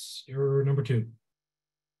DeCruz, you're number 2.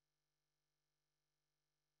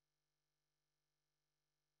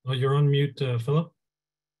 Oh, you're on mute, Philip.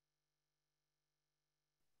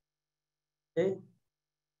 Okay.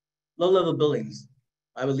 Low-level buildings.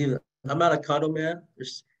 I would leave it. I'm not a condo man.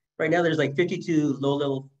 Right now there's like 52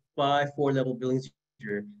 low-level 4-level buildings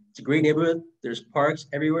here. It's a great neighborhood. There's parks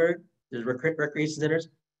everywhere. There's recreation centers.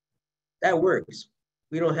 That works.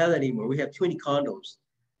 We don't have that anymore. We have too many condos.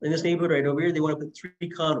 In this neighborhood right over here, they want to put 3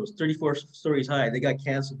 condos, 34 stories high. They got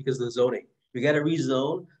canceled because of the zoning. We got to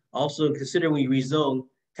rezone. Also, consider when you rezone,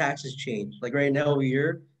 taxes change. Like right now over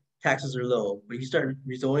here, taxes are low. But if you start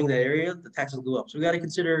rezoning that area, the taxes go up. So we got to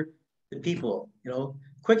consider the people.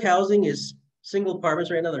 Quick housing is single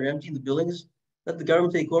apartments right now. They're emptying the buildings. Let the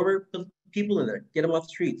government take over. Put people in there. Get them off the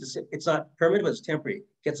streets. It's not permanent, but it's temporary.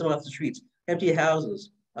 Get them off the streets. Empty houses.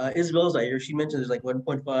 Isabel's not here. She mentioned there's like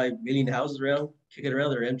 1.5 million houses around, kicking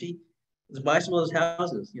around, they're empty. Let's buy some of those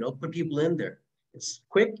houses, put people in there. It's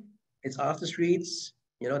quick, it's off the streets,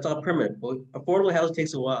 it's all permanent. But affordable housing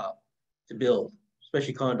takes a while to build,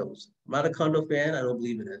 especially condos. I'm not a condo fan, I don't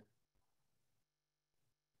believe in it.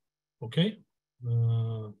 Okay,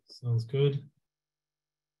 sounds good.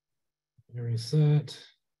 Very set.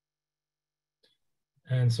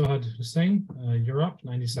 And Sohad Hussain, you're up,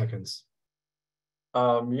 90 seconds.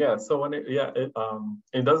 Yeah, so when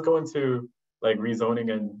it does go into like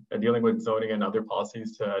rezoning and dealing with zoning and other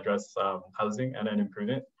policies to address housing and then improve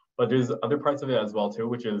it. But there's other parts of it as well too,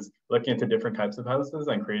 which is looking into different types of houses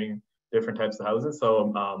and creating different types of houses.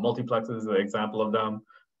 So multiplexes is an example of them.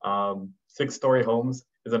 6-story homes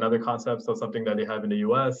is another concept, so something that they have in the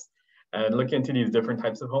US. And looking into these different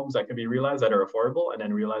types of homes that can be realized that are affordable and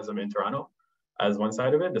then realize them in Toronto as one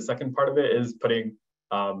side of it. The second part of it is putting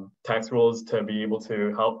tax rules to be able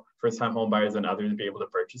to help first-time home buyers and others be able to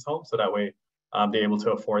purchase homes. So that way they're able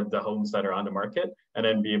to afford the homes that are on the market and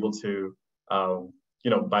then be able to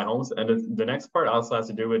buy homes. And the next part also has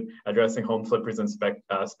to do with addressing home flippers and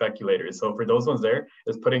speculators. So for those ones there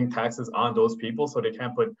is putting taxes on those people so they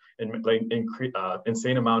can't put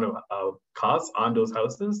insane amount of costs on those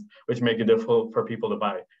houses, which make it difficult for people to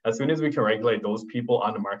buy. As soon as we can regulate those people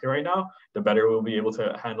on the market right now, the better we'll be able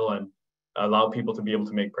to handle and allow people to be able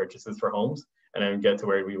to make purchases for homes and then get to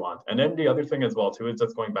where we want. And then the other thing as well too is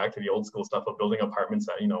just going back to the old school stuff of building apartments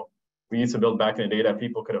that we used to build back in the day that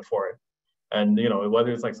people could afford. And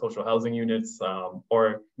whether it's like social housing units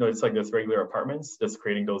or it's like just regular apartments, just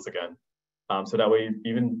creating those again. So that way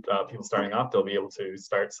even people starting off, they'll be able to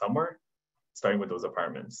start somewhere, starting with those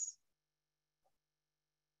apartments.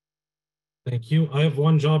 Thank you. I have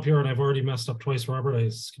one job here and I've already messed up twice, Robert. I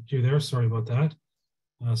skipped you there. Sorry about that.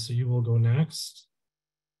 So you will go next.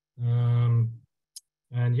 And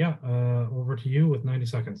yeah, over to you with 90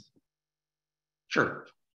 seconds. Sure.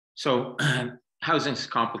 So housing's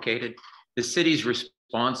complicated. The city's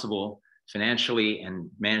responsible financially and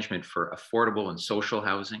management for affordable and social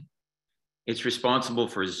housing. It's responsible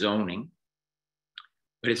for zoning,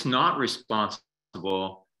 but it's not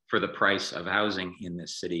responsible for the price of housing in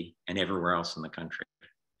this city and everywhere else in the country.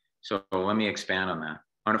 So let me expand on that.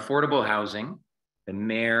 On affordable housing, the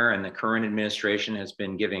mayor and the current administration has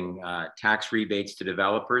been giving tax rebates to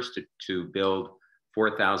developers to build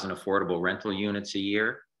 4,000 affordable rental units a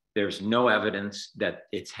year. There's no evidence that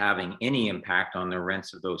it's having any impact on the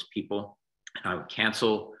rents of those people. I would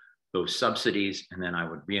cancel those subsidies and then I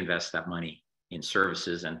would reinvest that money in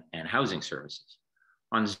services and housing services.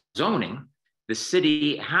 On zoning, the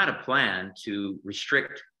city had a plan to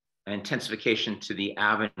restrict intensification to the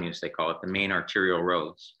avenues, they call it, the main arterial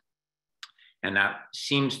roads. And that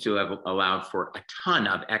seems to have allowed for a ton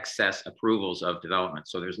of excess approvals of development.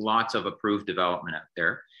 So there's lots of approved development out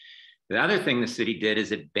there. The other thing the city did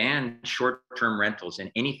is it banned short-term rentals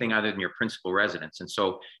in anything other than your principal residence. And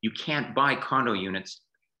so you can't buy condo units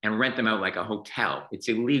and rent them out like a hotel. It's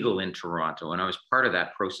illegal in Toronto. And I was part of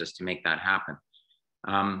that process to make that happen.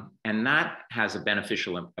 And that has a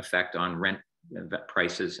beneficial effect on rent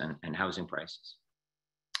prices and housing prices.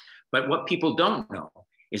 But what people don't know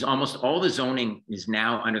is almost all the zoning is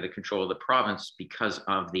now under the control of the province because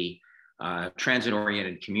of the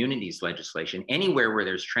transit-oriented communities legislation. Anywhere where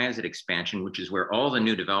there's transit expansion, which is where all the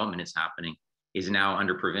new development is happening, is now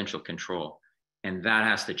under provincial control. And that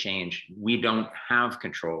has to change. We don't have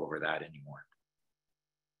control over that anymore.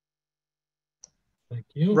 Thank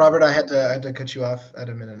you. Robert, I had to cut you off at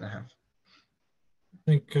 1.5 minutes. I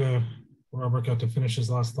think Robert got to finish his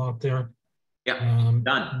last thought there. Yeah,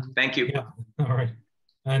 done. Thank you. Yeah, all right.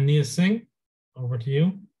 Nia Singh, over to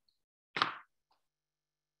you.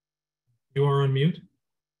 You are on mute.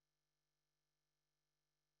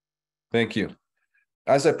 Thank you.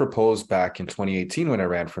 As I proposed back in 2018 when I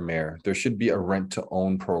ran for mayor, there should be a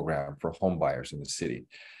rent-to-own program for home buyers in the city.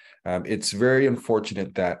 It's very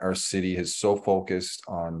unfortunate that our city is so focused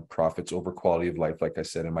on profits over quality of life, like I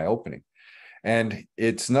said in my opening. And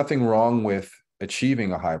it's nothing wrong with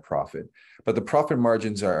achieving a high profit, but the profit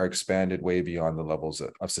margins are expanded way beyond the levels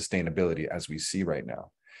of sustainability as we see right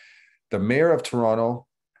now. The mayor of Toronto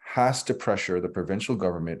has to pressure the provincial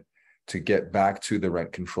government to get back to the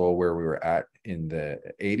rent control where we were at in the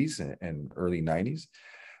 80s and early 90s,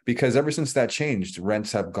 because ever since that changed,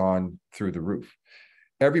 rents have gone through the roof.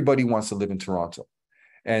 Everybody wants to live in Toronto.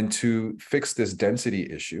 And to fix this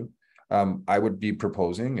density issue, I would be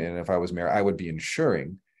proposing, and if I was mayor, I would be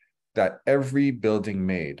ensuring that every building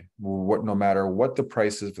made, no matter what the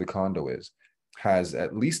price of the condo is, has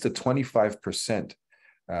at least a 25%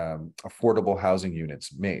 affordable housing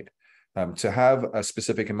units made. To have a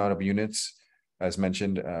specific amount of units, as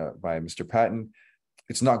mentioned by Mr. Patton,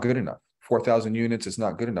 it's not good enough. 4,000 units is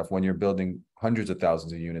not good enough when you're building hundreds of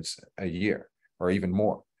thousands of units a year or even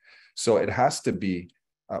more. So it has to be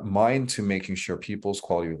mind to making sure people's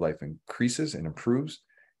quality of life increases and improves,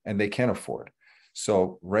 and they can afford.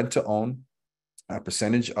 So rent to own, a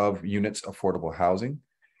percentage of units affordable housing,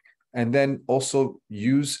 and then also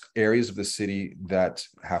use areas of the city that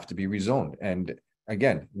have to be rezoned. And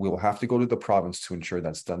again, we'll have to go to the province to ensure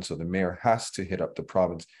that's done. So the mayor has to hit up the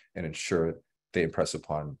province and ensure they impress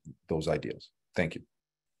upon those ideas. Thank you.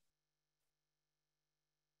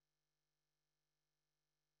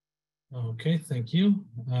 Okay, thank you.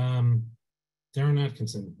 Darren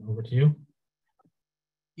Atkinson, over to you.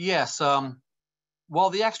 Yes. Well,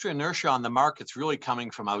 the extra inertia on the market's really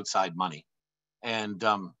coming from outside money. And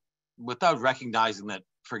without recognizing that,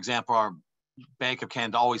 for example, our Bank of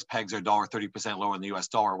Canada always pegs our dollar 30% lower than the US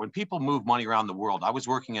dollar. When people move money around the world, I was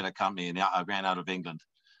working at a company and I ran out of England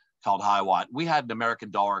called Highwatt. We had an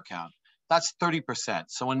American dollar account. That's 30%.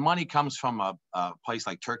 So when money comes from a place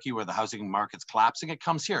like Turkey where the housing market's collapsing, it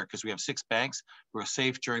comes here because we have 6 banks who were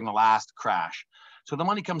safe during the last crash. So the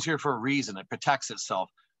money comes here for a reason. It protects itself.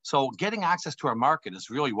 So getting access to our market is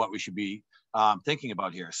really what we should be thinking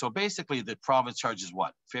about here. So basically the province charges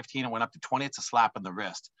what? 15, it went up to 20, it's a slap in the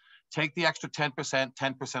wrist. Take the extra 10%,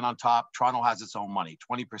 10% on top. Toronto has its own money,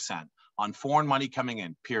 20% on foreign money coming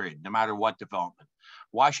in, period, no matter what development.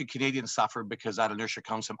 Why should Canadians suffer? Because that inertia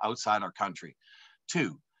comes from outside our country.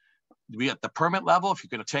 2, we at the permit level, if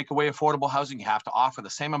you're going to take away affordable housing, you have to offer the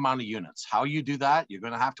same amount of units. How you do that, you're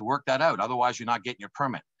going to have to work that out. Otherwise, you're not getting your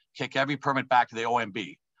permit. Kick every permit back to the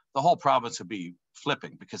OMB. The whole province would be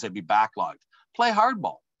flipping because they'd be backlogged. Play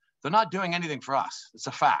hardball. They're not doing anything for us. It's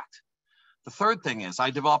a fact. The third thing is I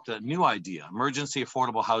developed a new idea, emergency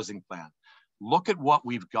affordable housing plan. Look at what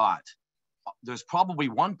we've got. There's probably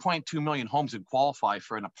 1.2 million homes that qualify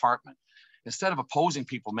for an apartment. Instead of opposing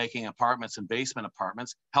people making apartments and basement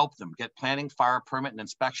apartments, help them get planning, fire permit, and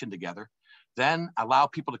inspection together. Then allow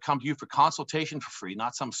people to come to you for consultation for free,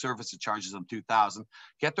 not some service that charges them $2,000.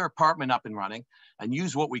 Get their apartment up and running and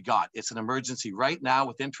use what we got. It's an emergency right now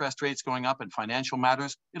with interest rates going up and financial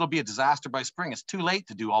matters. It'll be a disaster by spring. It's too late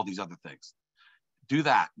to do all these other things. Do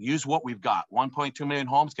that. Use what we've got. 1.2 million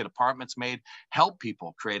homes, get apartments made, help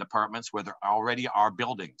people create apartments where there already are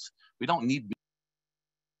buildings. We don't need.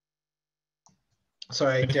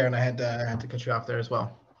 Sorry, Darren, I had to cut you off there as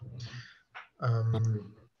well.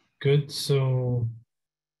 Good. So,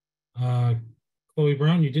 Chloe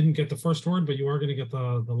Brown, you didn't get the first word, but you are going to get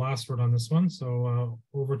the last word on this one. So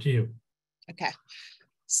over to you. Okay.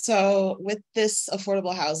 So with this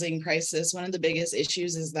affordable housing crisis, one of the biggest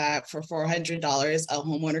issues is that for $400, a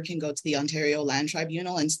homeowner can go to the Ontario Land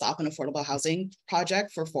Tribunal and stop an affordable housing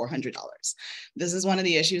project for $400. This is one of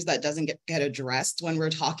the issues that doesn't get addressed when we're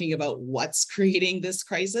talking about what's creating this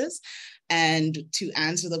crisis. And to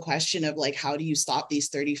answer the question of like, how do you stop these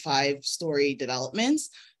 35-story developments?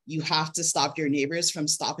 You have to stop your neighbors from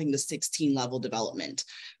stopping the 16-level development.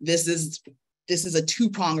 This is a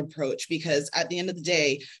two-pronged approach because at the end of the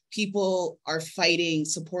day, people are fighting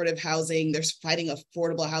supportive housing. They're fighting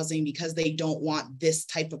affordable housing because they don't want this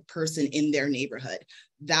type of person in their neighborhood.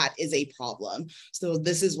 That is a problem. So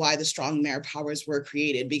this is why the strong mayor powers were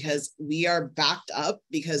created, because we are backed up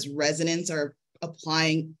because residents are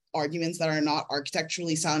applying arguments that are not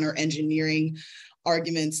architecturally sound or engineering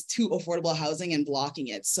arguments to affordable housing and blocking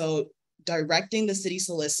it. So directing the city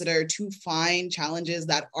solicitor to find challenges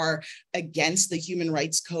that are against the human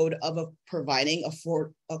rights code of providing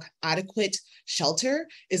adequate shelter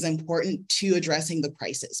is important to addressing the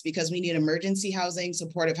crisis, because we need emergency housing,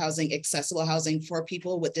 supportive housing, accessible housing for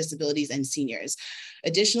people with disabilities and seniors.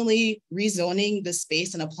 Additionally, rezoning the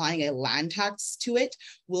space and applying a land tax to it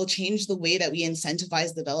will change the way that we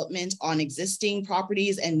incentivize development on existing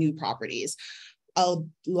properties and new properties. A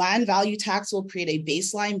land value tax will create a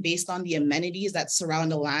baseline based on the amenities that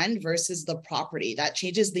surround the land versus the property. That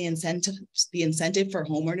changes the incentive for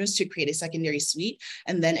homeowners to create a secondary suite.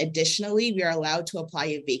 And then additionally, we are allowed to apply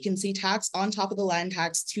a vacancy tax on top of the land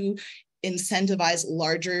tax to incentivize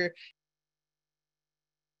larger.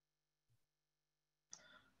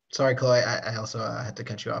 Sorry, Chloe, I also had to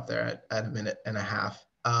cut you off there at a minute and a half.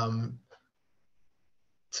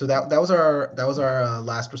 So that was our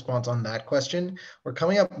last response on that question. We're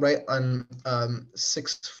coming up right on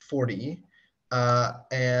 6:40,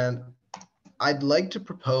 and I'd like to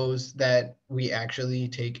propose that we actually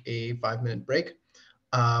take a 5-minute break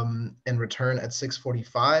and return at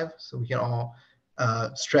 6:45, so we can all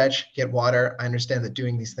stretch, get water. I understand that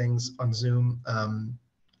doing these things on Zoom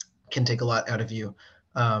can take a lot out of you,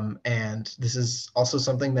 And this is also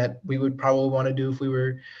something that we would probably want to do if we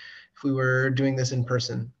were doing this in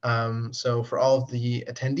person. So for all of the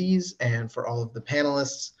attendees and for all of the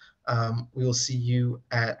panelists, we will see you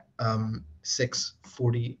at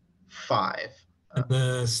 6:45. And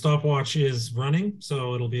the stopwatch is running,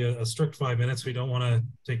 so it'll be a strict 5 minutes. We don't want to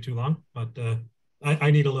take too long, but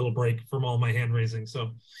I need a little break from all my hand raising.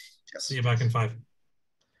 So Yes. see you back in 5.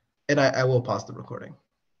 And I will pause the recording.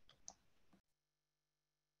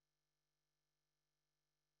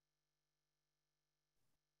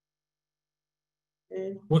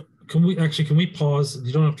 What can we pause?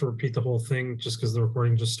 You don't have to repeat the whole thing just because the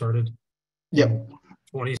recording just started. Yep.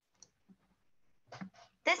 20.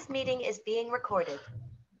 This meeting is being recorded.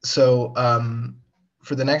 So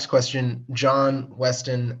for the next question, John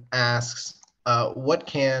Weston asks, what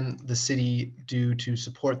can the city do to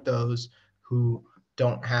support those who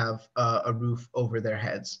don't have a roof over their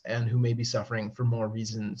heads and who may be suffering for more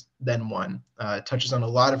reasons than one? It touches on a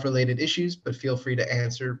lot of related issues, but feel free to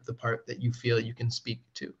answer the part that you feel you can speak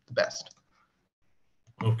to the best.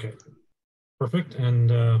 Okay, perfect.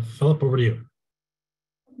 And Philip, over to you.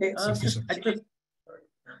 Hey,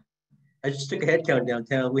 I just took a head count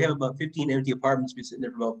downtown. We have about 15 empty apartments been sitting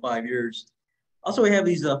there for about 5 years. Also, we have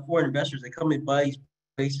these foreign investors that come and buy these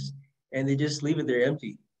places and they just leave it there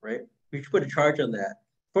empty, right? We should put a charge on that.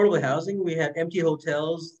 Affordable housing, we have empty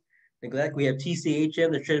hotels, neglect. We have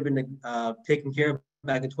TCHM that should have been taken care of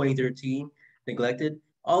back in 2013, neglected.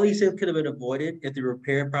 All these things could have been avoided if they were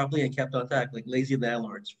repaired properly and kept on track, like lazy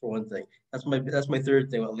landlords, for one thing. That's my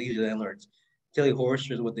third thing about lazy landlords. Tell you horrors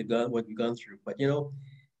what they've done, what we've gone through. But you know,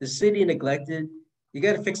 the city neglected. You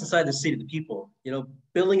got to fix inside the city, the people. You know,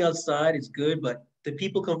 building outside is good, but the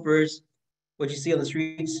people come first. What you see on the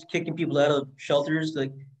streets, kicking people out of shelters,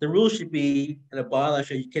 like the rule should be in a bylaw,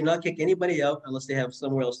 you cannot kick anybody out unless they have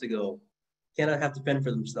somewhere else to go. Cannot have to fend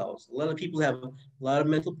for themselves. A lot of people have a lot of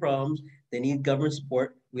mental problems. They need government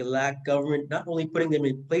support. We lack government not only putting them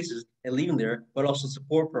in places and leaving there, but also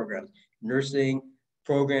support programs, nursing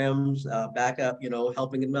programs, backup, you know,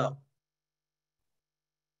 helping them out.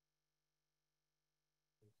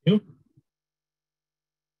 Thank you.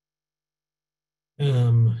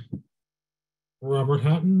 Robert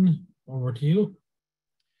Hatton, over to you.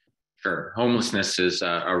 Sure. Homelessness is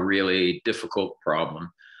a really difficult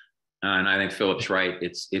problem. And I think Philip's right.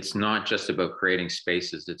 It's not just about creating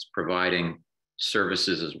spaces, it's providing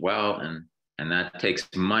services as well. And that takes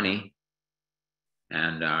money.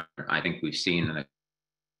 And I think we've seen the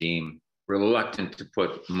team reluctant to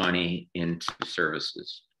put money into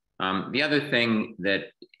services. The other thing that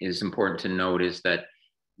is important to note is that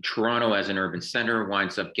Toronto as an urban center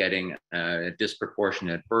winds up getting a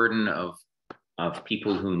disproportionate burden of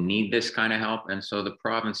people who need this kind of help. And so the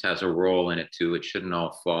province has a role in it too. It shouldn't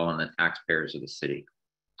all fall on the taxpayers of the city.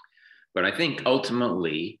 But I think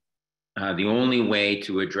ultimately, the only way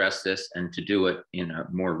to address this and to do it in a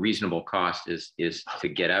more reasonable cost is to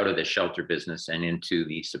get out of the shelter business and into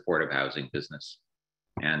the supportive housing business.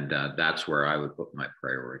 And that's where I would put my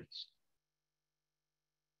priorities.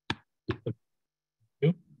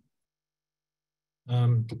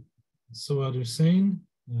 So Hussein,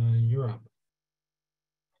 you're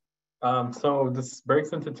up. So this breaks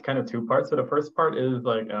into kind of two parts. So the first part is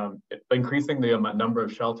like increasing the number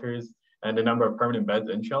of shelters and the number of permanent beds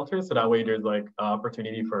in shelters. So that way there's like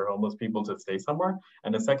opportunity for homeless people to stay somewhere.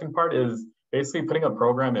 And the second part is basically putting a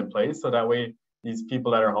program in place. So that way these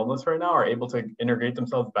people that are homeless right now are able to integrate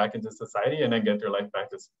themselves back into society and then get their life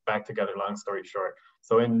back together, long story short.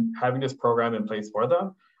 So in having this program in place for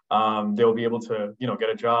them, they'll be able to, you know, get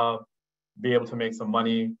a job, be able to make some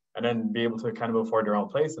money, and then be able to kind of afford their own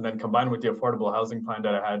place. And then combined with the affordable housing plan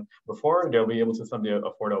that I had before, they'll be able to someday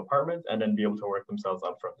afford an apartment and then be able to work themselves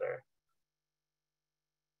up from there.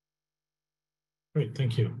 Great,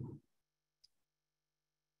 thank you.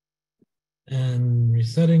 And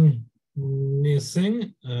resetting, Nia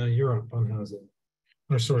Singh, you're up on housing.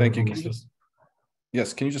 Or sorry, thank you.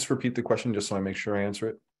 Yes, can you just repeat the question just so I make sure I answer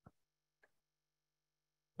it?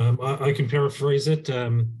 I can paraphrase it.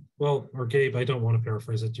 Well, or Gabe, I don't want to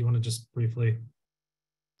paraphrase it. Do you want to just briefly?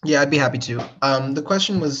 Yeah, I'd be happy to. The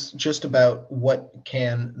question was just about what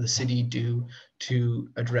can the city do to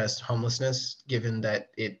address homelessness, given that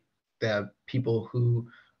the people who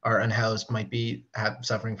are unhoused might be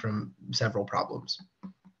suffering from several problems.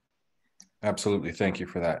 Absolutely, thank you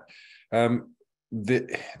for that.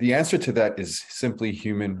 The answer to that is simply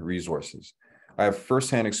human resources. I have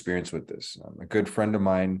firsthand experience with this. A good friend of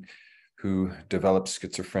mine who developed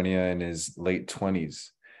schizophrenia in his late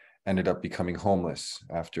 20s ended up becoming homeless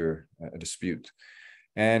after a dispute.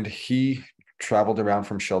 And he traveled around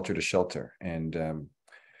from shelter to shelter. And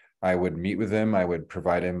I would meet with him. I would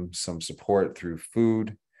provide him some support through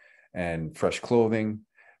food and fresh clothing.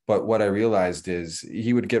 But what I realized is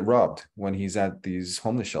he would get robbed when he's at these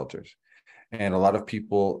homeless shelters. And a lot of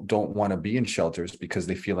people don't want to be in shelters because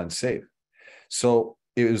they feel unsafe. So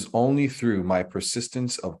it was only through my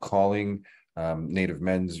persistence of calling Native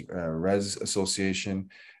Men's Res Association,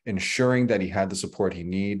 ensuring that he had the support he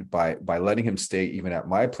needed by letting him stay even at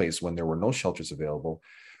my place when there were no shelters available,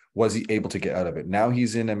 was he able to get out of it. Now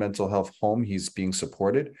he's in a mental health home, he's being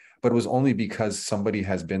supported, but it was only because somebody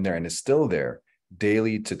has been there and is still there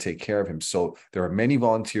daily to take care of him. So there are many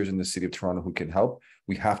volunteers in the city of Toronto who can help.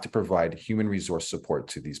 We have to provide human resource support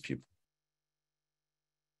to these people.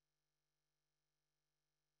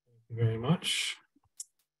 Thank you very much.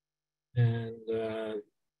 And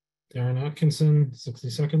Darren Atkinson, 60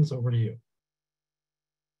 seconds, over to you.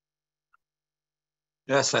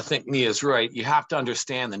 Yes, I think Nia's right. You have to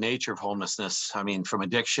understand the nature of homelessness. I mean, from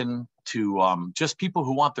addiction to just people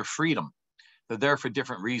who want their freedom. They're there for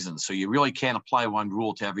different reasons. So you really can't apply one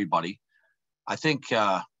rule to everybody. I think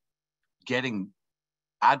getting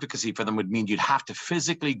advocacy for them would mean you'd have to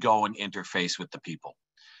physically go and interface with the people.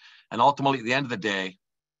 And ultimately, at the end of the day,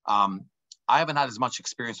 I haven't had as much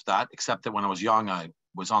experience with that, except that when I was young, I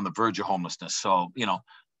was on the verge of homelessness. So, you know,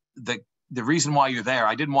 the reason why you're there,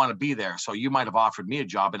 I didn't want to be there. So you might have offered me a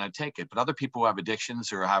job and I'd take it. But other people who have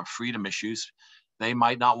addictions or have freedom issues, they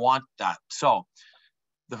might not want that. So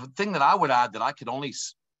the thing that I would add that I could only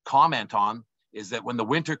comment on is that when the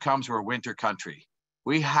winter comes, we're a winter country.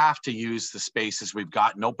 We have to use the spaces we've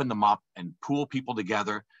got and open them up and pool people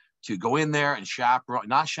together to go in there and chaperone,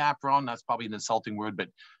 not chaperone, that's probably an insulting word, but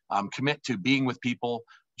commit to being with people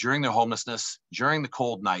during their homelessness, during the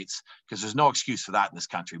cold nights, because there's no excuse for that in this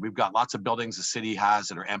country. We've got lots of buildings the city has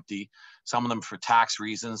that are empty, some of them for tax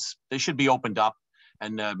reasons. They should be opened up.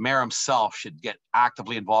 And the mayor himself should get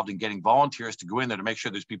actively involved in getting volunteers to go in there to make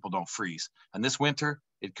sure those people don't freeze. And this winter,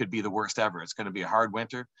 it could be the worst ever. It's going to be a hard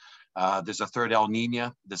winter. There's a third El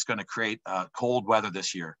Nino that's going to create cold weather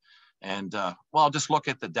this year. And well, just look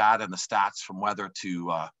at the data and the stats from weather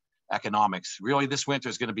to economics. Really, this winter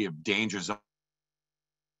is going to be a danger zone.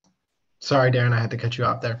 Sorry, Darren, I had to cut you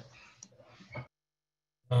off there.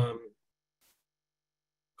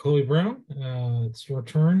 Chloe Brown, it's your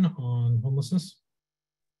turn on homelessness.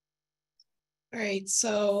 All right,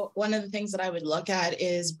 so one of the things that I would look at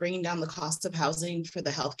is bringing down the cost of housing for the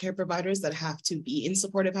healthcare providers that have to be in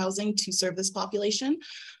supportive housing to serve this population.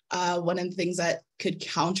 One of the things that could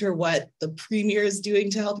counter what the premier is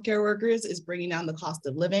doing to healthcare workers is bringing down the cost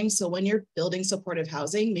of living. So when you're building supportive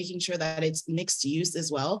housing, making sure that it's mixed use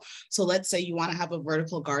as well. So let's say you want to have a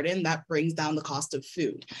vertical garden that brings down the cost of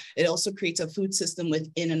food. It also creates a food system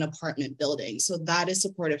within an apartment building. So that is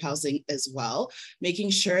supportive housing as well,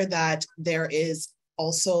 making sure that there is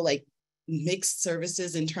also like mixed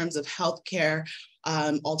services in terms of healthcare,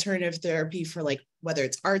 alternative therapy for like whether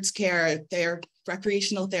it's arts care,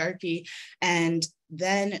 recreational therapy, and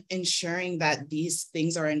then ensuring that these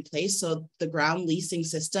things are in place. So the ground leasing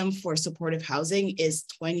system for supportive housing is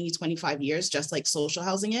 20-25 years, just like social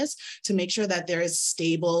housing is, to make sure that there is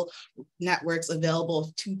stable networks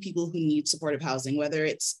available to people who need supportive housing, whether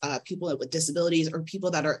it's people with disabilities or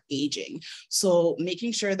people that are aging. So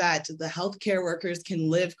making sure that the healthcare workers can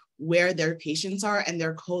live where their patients are and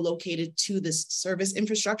they're co-located to this service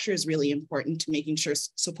infrastructure is really important to making sure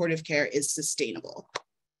supportive care is sustainable.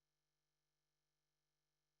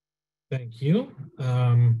 Thank you.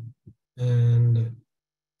 And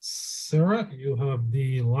Sarah, you have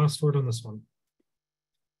the last word on this one.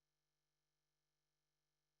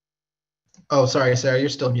 Oh, sorry, Sarah, you're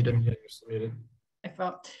still muted. Yeah, you're still muted. I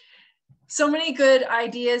felt so many good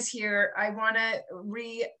ideas here. I want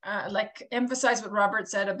to emphasize what Robert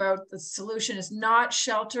said about the solution is not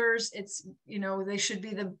shelters. It's, you know, they should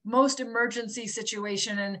be the most emergency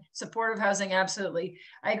situation, and supportive housing. Absolutely.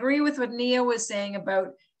 I agree with what Nia was saying about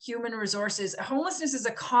human resources. Homelessness is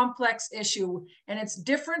a complex issue and it's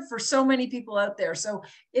different for so many people out there. So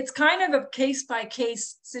it's kind of a case by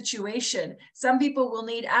case situation. Some people will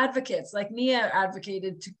need advocates, like Nia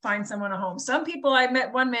advocated to find someone a home. Some people, I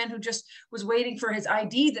met one man who just was waiting for his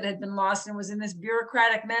ID that had been lost and was in this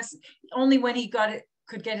bureaucratic mess. Only when he got it,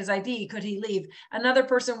 could get his ID, could he leave. Another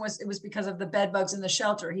person it was because of the bed bugs in the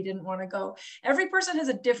shelter. He didn't want to go. Every person has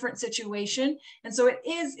a different situation. And so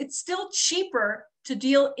it's still cheaper to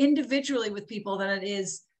deal individually with people than it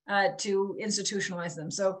is to institutionalize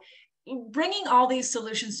them. So bringing all these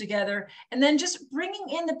solutions together and then just bringing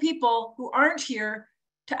in the people who aren't here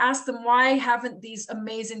to ask them, why haven't these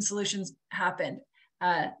amazing solutions happened?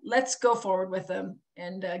 Let's go forward with them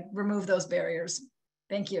and remove those barriers.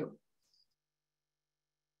 Thank you.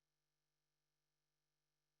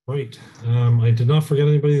 Right. I did not forget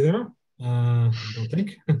anybody there. I don't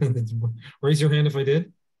think. Raise your hand if I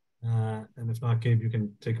did. And if not, Gabe, you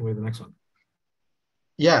can take away the next one.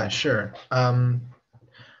 Yeah, sure.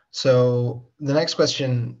 So the next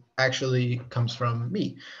question actually comes from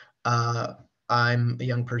me. I'm a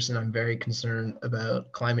young person. I'm very concerned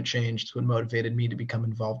about climate change. It's what motivated me to become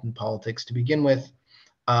involved in politics to begin with.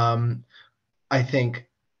 I think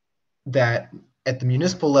that at the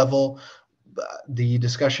municipal level, the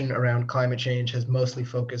discussion around climate change has mostly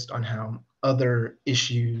focused on how other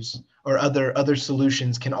issues or other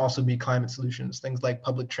solutions can also be climate solutions. Things like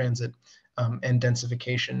public transit and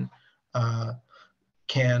densification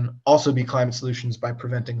can also be climate solutions by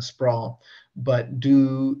preventing sprawl. But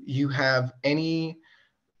do you have any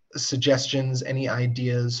suggestions, any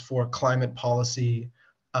ideas for climate policy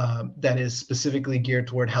that is specifically geared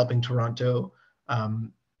toward helping Toronto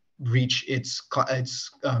reach its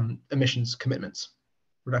emissions commitments,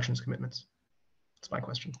 reductions commitments? That's my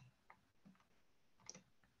question.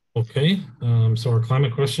 Okay, so our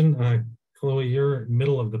climate question, Chloe, you're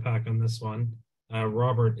middle of the pack on this one.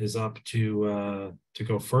 Robert is up to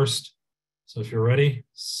go first. So if you're ready,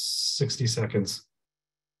 60 seconds.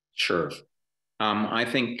 Sure. I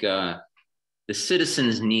think the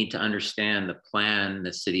citizens need to understand the plan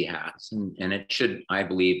the city has, and it should, I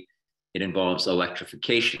believe, it involves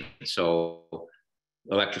electrification. So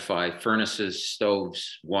electrify furnaces,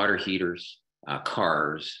 stoves, water heaters,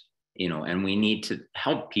 cars, and we need to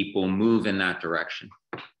help people move in that direction.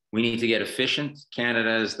 We need to get efficient.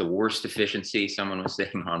 Canada is the worst efficiency. Someone was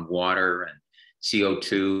saying on water and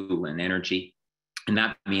CO2 and energy. And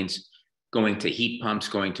that means going to heat pumps,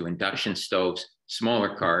 going to induction stoves,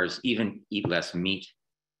 smaller cars, even eat less meat.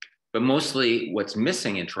 But mostly what's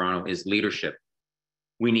missing in Toronto is leadership.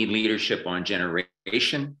 We need leadership on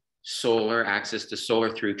generation, solar, access to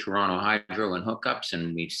solar through Toronto Hydro and hookups.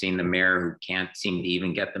 And we've seen the mayor who can't seem to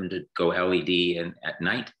even get them to go LED at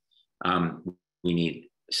night. We need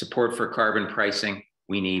support for carbon pricing.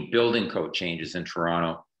 We need building code changes in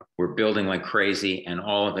Toronto. We're building like crazy, and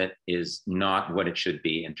all of it is not what it should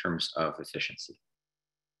be in terms of efficiency.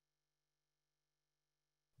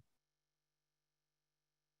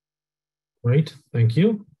 Great, thank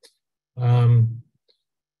you.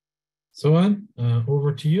 Soad,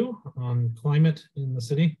 over to you on climate in the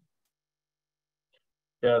city.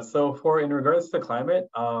 Yeah, so in regards to climate,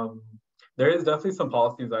 there is definitely some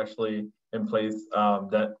policies actually in place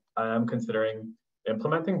that I am considering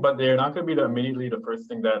implementing, but they're not going to be immediately the first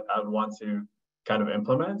thing that I would want to kind of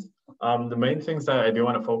implement. The main things that I do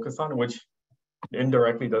want to focus on, which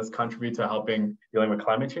indirectly does contribute to helping dealing with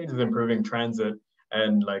climate change, is improving transit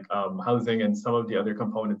and like housing and some of the other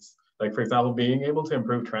components. Like, for example, being able to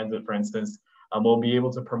improve transit, for instance, we'll be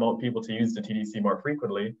able to promote people to use the TDC more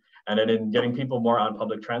frequently. And then in getting people more on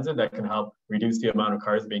public transit, that can help reduce the amount of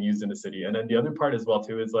cars being used in the city. And then the other part as well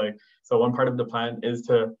too is like, so one part of the plan is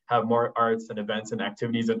to have more arts and events and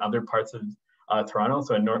activities in other parts of Toronto.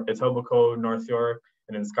 So in Etobicoke, North York,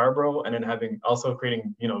 and in Scarborough, and then also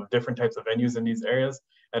creating, different types of venues in these areas.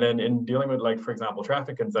 And then in dealing with, like, for example,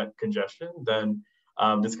 traffic congestion, then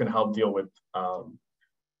this can help deal with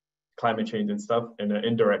climate change and stuff in an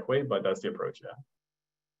indirect way, but that's the approach, yeah.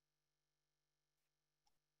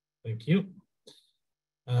 Thank you.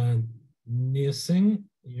 Nia Singh,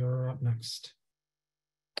 you're up next.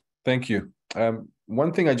 Thank you.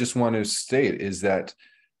 One thing I just want to state is that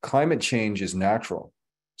climate change is natural.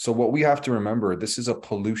 So what we have to remember, this is a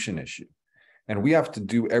pollution issue, and we have to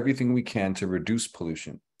do everything we can to reduce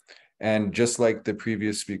pollution. And just like the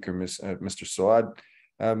previous speaker, Mr. Soad,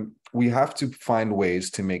 we have to find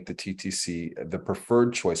ways to make the TTC the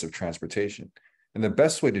preferred choice of transportation. And the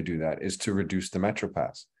best way to do that is to reduce the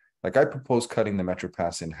MetroPass. Like, I propose cutting the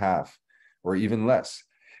MetroPass in half or even less.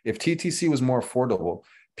 If TTC was more affordable,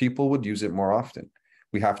 people would use it more often.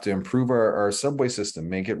 We have to improve our subway system,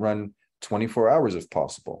 make it run 24 hours if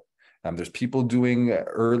possible. There's people doing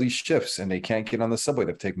early shifts and they can't get on the subway.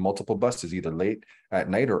 They have to take multiple buses, either late at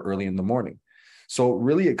night or early in the morning. So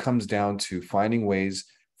really it comes down to finding ways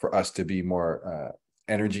for us to be more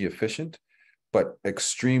energy efficient, but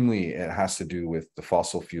extremely it has to do with the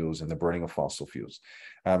fossil fuels and the burning of fossil fuels.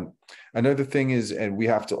 Another thing is, and we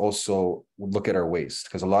have to also look at our waste,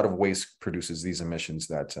 because a lot of waste produces these emissions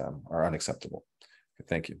that are unacceptable.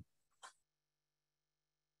 Thank you.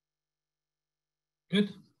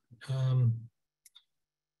 Good.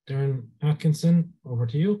 Darren Atkinson, over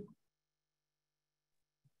to you.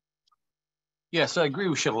 Yes, I agree.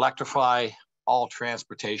 We should electrify all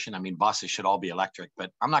transportation. I mean, buses should all be electric, but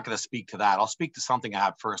I'm not going to speak to that. I'll speak to something I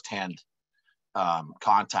have firsthand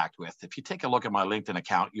contact with. If you take a look at my LinkedIn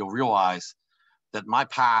account, you'll realize that my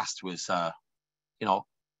past was, you know,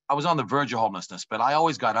 I was on the verge of homelessness, but I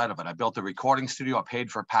always got out of it. I built a recording studio. I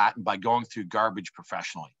paid for a patent by going through garbage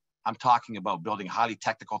professionally. I'm talking about building highly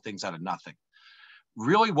technical things out of nothing.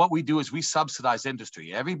 Really what we do is we subsidize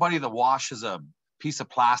industry. Everybody that washes a piece of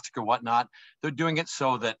plastic or whatnot, they're doing it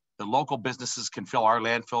so that the local businesses can fill our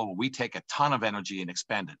landfill where we take a ton of energy and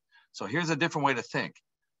expend it. So here's a different way to think.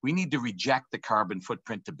 We need to reject the carbon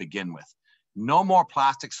footprint to begin with. No more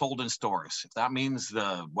plastic sold in stores. If that means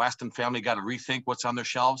the Weston family got to rethink what's on their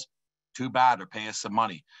shelves, too bad, or pay us some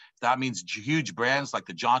money. If that means huge brands like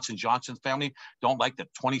the Johnson Johnson family don't like the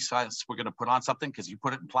 20 cents we're going to put on something because you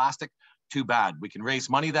put it in plastic, too bad. We can raise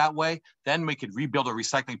money that way. Then we could rebuild a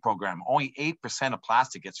recycling program. Only 8% of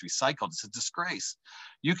plastic gets recycled. It's a disgrace.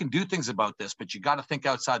 You can do things about this, but you got to think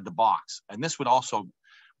outside the box. And this would also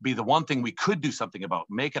be the one thing we could do something about.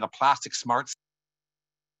 Make it a plastic smart.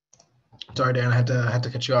 Sorry, Dan, I had to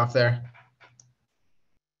cut you off there.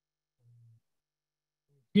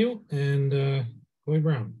 You and Chloe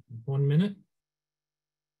Brown, 1 minute.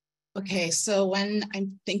 Okay, so when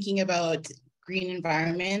I'm thinking about green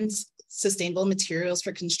environments, sustainable materials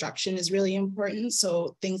for construction is really important.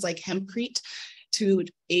 So things like hempcrete to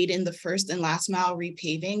aid in the first and last mile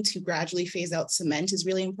repaving to gradually phase out cement is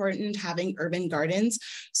really important. Having urban gardens,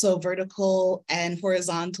 so vertical and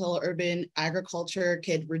horizontal urban agriculture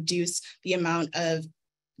could reduce the amount of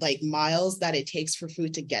miles that it takes for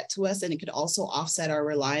food to get to us. And it could also offset our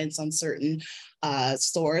reliance on certain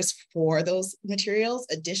stores for those materials.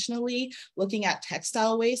 Additionally, looking at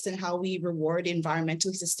textile waste and how we reward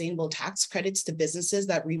environmentally sustainable tax credits to businesses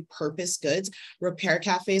that repurpose goods. Repair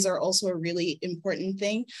cafes are also a really important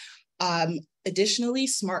thing. Additionally,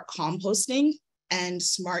 smart composting and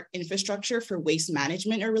smart infrastructure for waste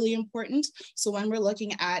management are really important. So when we're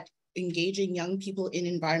looking at engaging young people in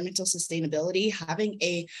environmental sustainability, having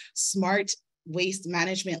a smart waste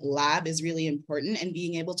management lab is really important, and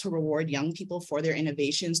being able to reward young people for their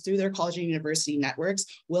innovations through their college and university networks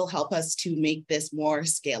will help us to make this more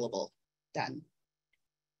scalable. Done.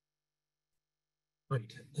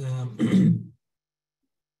 Great.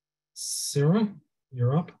 Sarah,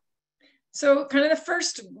 you're up. So kind of the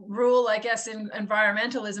first rule, I guess, in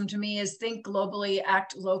environmentalism to me is think globally,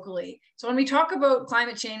 act locally. So when we talk about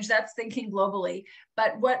climate change, that's thinking globally.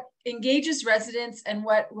 But what engages residents and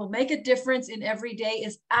what will make a difference in every day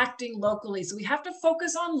is acting locally. So we have to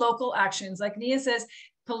focus on local actions. Like Nia says,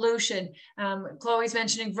 pollution. Chloe's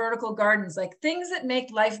mentioning vertical gardens, like things that make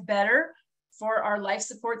life better for our life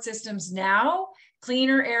support systems now.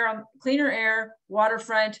 Cleaner air,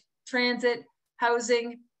 waterfront, transit,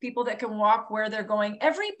 housing, people that can walk where they're going.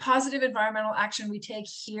 Every positive environmental action we take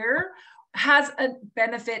here has a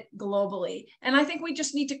benefit globally. And I think we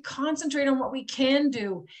just need to concentrate on what we can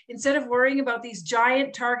do instead of worrying about these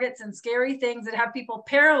giant targets and scary things that have people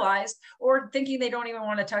paralyzed or thinking they don't even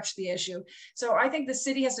want to touch the issue. So I think the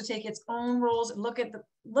city has to take its own roles and look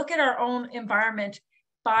at our own environment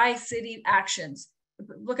by city actions.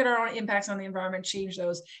 Look at our own impacts on the environment, change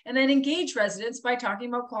those, and then engage residents by talking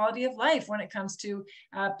about quality of life when it comes to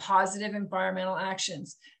positive environmental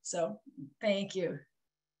actions. So thank you.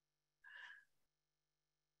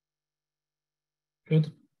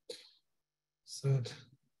 Good. Set.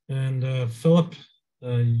 And Philip,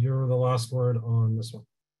 you're the last word on this one.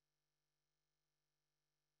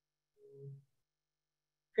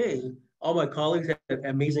 Hey, all my colleagues have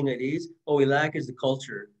amazing ideas. What we lack is the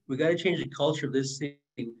culture. We got to change the culture of this city.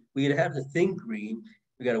 We got to have to think green.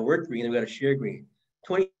 We got to work green. And we got to share green.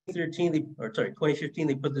 2015,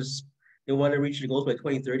 they put this. They want to reach the goals by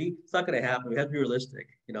 2030. It's not going to happen. We have to be realistic.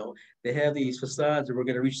 You know, they have these facades that we're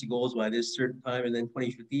going to reach the goals by this certain time, and then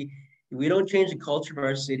 2050. If we don't change the culture of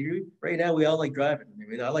our city, right now we all like driving. I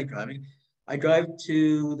mean, I like driving. I drive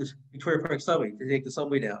to the Victoria Park subway to take the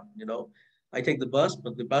subway down. You know, I take the bus,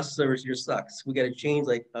 but the bus service here sucks. We got to change,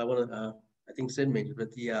 like I think Sid mentioned,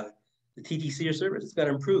 but the TTC service, it's got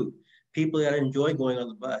to improve. People got to enjoy going on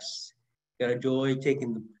the bus. Got to enjoy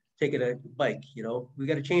taking a bike. You know, we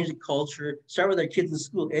got to change the culture. Start with our kids in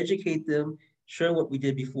school, educate them, show what we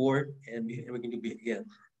did before, and we can do it again.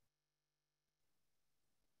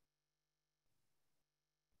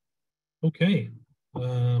 Okay,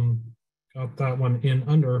 got that one in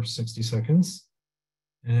under 60 seconds.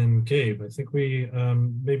 And Gabe, I think we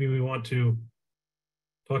maybe we want to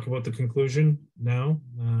talk about the conclusion now.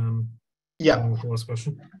 Yeah. With the last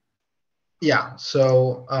question. Yeah.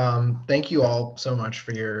 So thank you all so much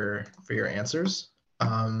for your answers.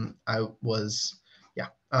 I was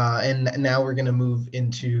and now we're going to move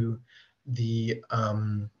into the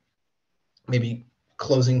maybe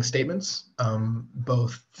closing statements,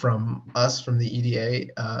 both from us from the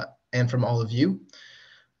EDA and from all of you.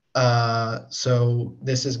 So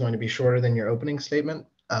this is going to be shorter than your opening statement.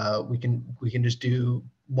 We can just do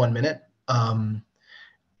 1 minute.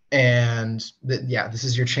 Yeah, this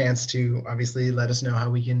is your chance to obviously let us know how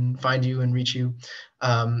we can find you and reach you,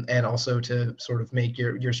 and also to sort of make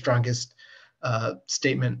your strongest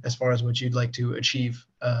statement as far as what you'd like to achieve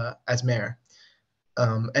as mayor.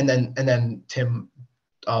 And then Tim,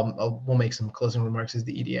 we'll make some closing remarks as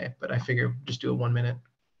the EDA, but I figure just do a 1 minute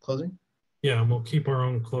closing. Yeah, and we'll keep our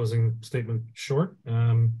own closing statement short.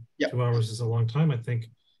 Yep. 2 hours is a long time. I think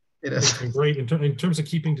it is. It's been great in terms of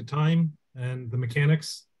keeping to time and the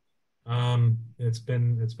mechanics. It's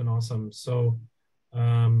been awesome. So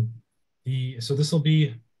so this will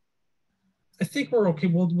be, I think we're okay.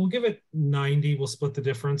 We'll give it 90. We'll split the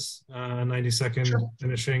difference. 90-second Sure.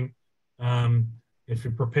 finishing. If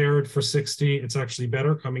you're prepared for 60, it's actually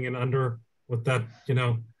better. Coming in under with that,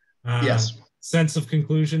 Yes. sense of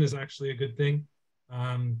conclusion is actually a good thing.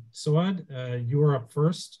 Suad, you are up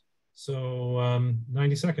first. So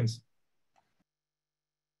 90 seconds.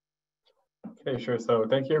 Okay, sure. So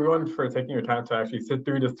thank you everyone for taking your time to actually sit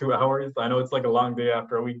through this 2 hours. I know it's like a long day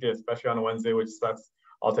after a weekday, especially on a Wednesday, which sucks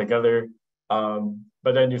altogether.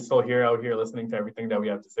 But then you're still out here listening to everything that we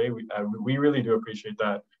have to say. We really do appreciate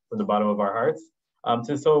that from the bottom of our hearts.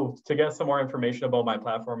 To get some more information about my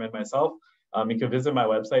platform and myself, you can visit my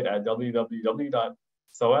website at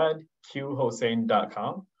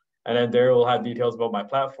www.soadqhossein.com. And then there we'll have details about my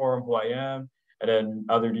platform, who I am, and then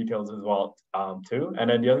other details as well too. And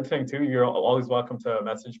then the other thing too, you're always welcome to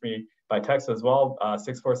message me by text as well,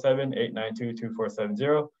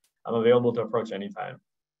 647-892-2470. I'm available to approach anytime.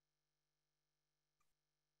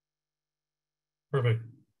 Perfect.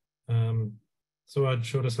 Suad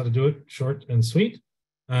showed us how to do it, short and sweet.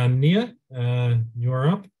 Nia, you are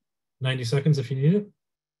up. 90 seconds if you need it.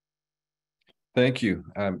 Thank you.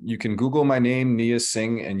 You can Google my name, Nia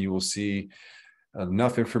Singh, and you will see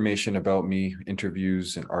enough information about me,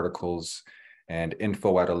 interviews and articles, and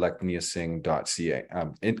info@electniasingh.ca.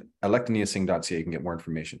 Electniasingh.ca, you can get more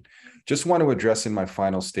information. Just want to address in my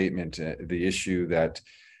final statement the issue that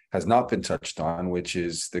has not been touched on, which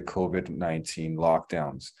is the COVID-19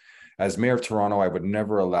 lockdowns. As Mayor of Toronto, I would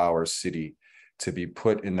never allow our city to be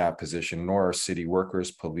put in that position, nor our city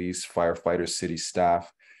workers, police, firefighters, city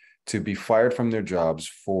staff, to be fired from their jobs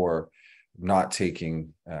for not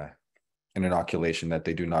taking an inoculation that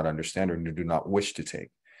they do not understand or do not wish to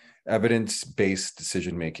take. Evidence-based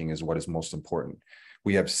decision-making is what is most important.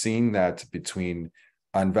 We have seen that between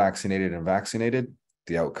unvaccinated and vaccinated,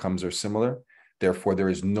 the outcomes are similar. Therefore, there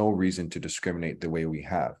is no reason to discriminate the way we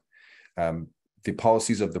have. The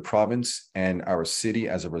policies of the province and our city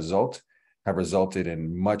as a result have resulted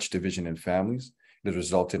in much division in families. It has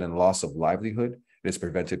resulted in loss of livelihood. It has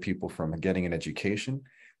prevented people from getting an education.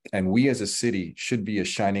 And we as a city should be a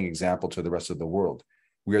shining example to the rest of the world.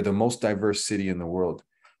 We are the most diverse city in the world,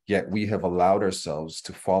 yet we have allowed ourselves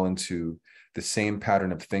to fall into the same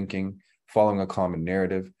pattern of thinking, following a common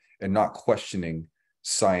narrative, and not questioning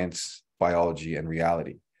science, biology, and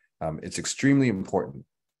reality. It's extremely important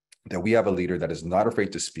that we have a leader that is not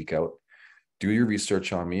afraid to speak out. Do your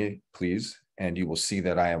research on me, please, and you will see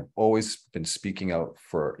that I have always been speaking out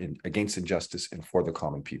against injustice and for the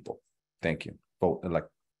common people. Thank you. Vote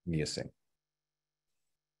elect Nia Singh.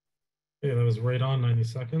 Okay, that was right on 90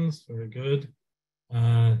 seconds. Very good.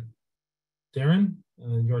 Darren,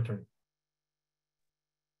 your turn.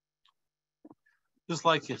 Just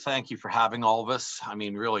like to thank you for having all of us. I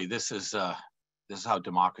mean, really, this is how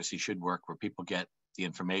democracy should work, where people get the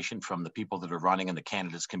information from the people that are running and the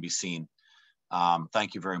candidates can be seen.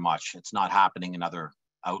 Thank you very much. It's not happening in other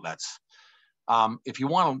outlets. If you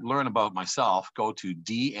want to learn about myself, go to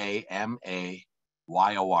damayor.ca.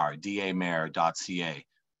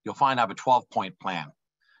 You'll find I have a 12-point plan.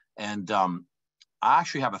 And I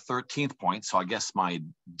actually have a 13th point, so I guess my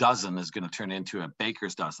dozen is going to turn into a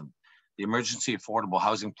baker's dozen. The emergency affordable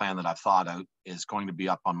housing plan that I've thought out is going to be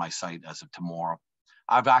up on my site as of tomorrow.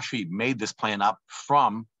 I've actually made this plan up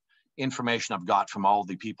from information I've got from all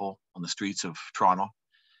the people on the streets of Toronto,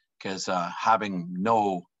 because having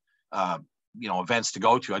no events to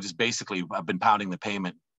go to, I just basically I've been pounding the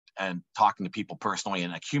pavement and talking to people personally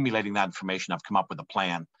and accumulating that information. I've come up with a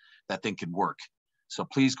plan that I think could work. So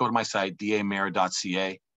please go to my site,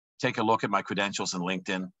 damayor.ca, take a look at my credentials in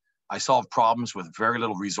LinkedIn. I solve problems with very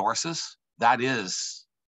little resources. That is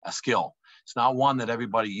a skill. It's not one that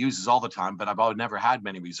everybody uses all the time, but I've never had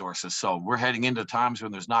many resources. So we're heading into times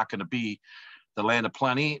when there's not going to be the land of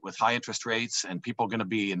plenty with high interest rates and people going to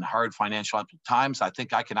be in hard financial times, I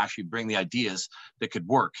think I can actually bring the ideas that could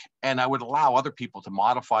work. And I would allow other people to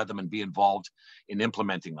modify them and be involved in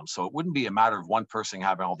implementing them. So it wouldn't be a matter of one person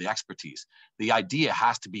having all the expertise. The idea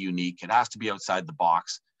has to be unique. It has to be outside the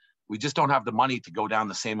box. We just don't have the money to go down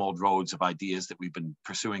the same old roads of ideas that we've been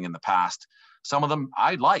pursuing in the past. Some of them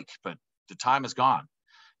I like, but the time is gone.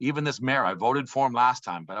 Even this mayor, I voted for him last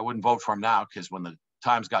time, but I wouldn't vote for him now because when the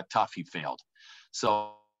times got tough, he failed.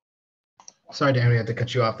 So. Sorry, Dan, we had to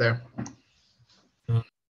cut you off there.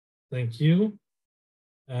 Thank you.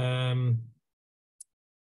 Chloe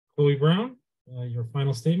Brown, your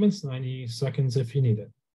final statements, 90 seconds if you need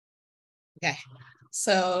it. Okay.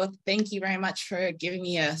 So thank you very much for giving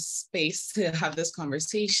me a space to have this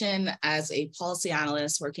conversation. As a policy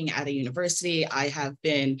analyst working at a university, I have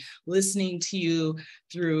been listening to you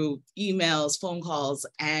through emails, phone calls,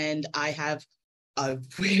 and I have a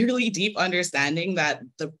really deep understanding that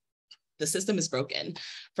the system is broken.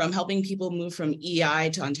 From helping people move from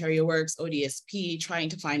EI to Ontario Works, ODSP, trying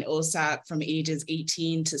to find OSAP from ages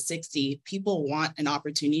 18 to 60, people want an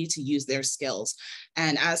opportunity to use their skills.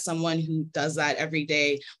 And as someone who does that every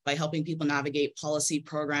day by helping people navigate policy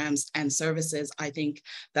programs and services, I think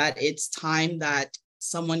that it's time that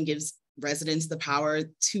someone gives residents the power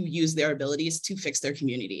to use their abilities to fix their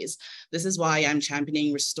communities. This is why I'm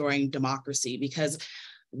championing restoring democracy, because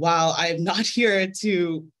while I'm not here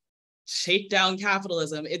to shake down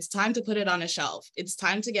capitalism, it's time to put it on a shelf. It's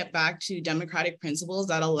time to get back to democratic principles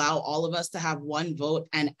that allow all of us to have one vote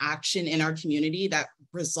and action in our community that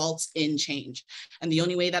results in change. And the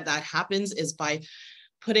only way that that happens is by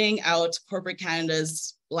putting out corporate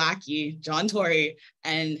Canada's lackey, John Tory,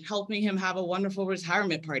 and helping him have a wonderful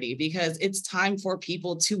retirement party, because it's time for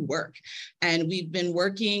people to work. And we've been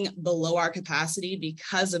working below our capacity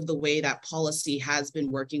because of the way that policy has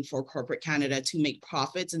been working for corporate Canada to make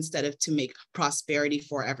profits instead of to make prosperity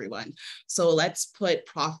for everyone. So let's put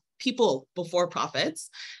people before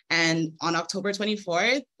profits. And on October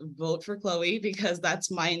 24th, vote for Chloe, because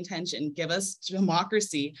that's my intention. Give us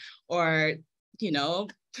democracy, or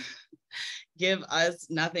give us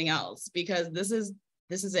nothing else, because this is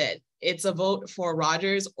it. It's a vote for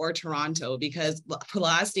Rogers or Toronto, because for the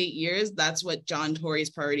last 8 years, that's what John Tory's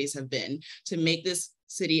priorities have been, to make this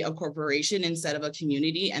city a corporation instead of a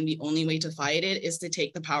community. And the only way to fight it is to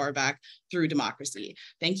take the power back through democracy.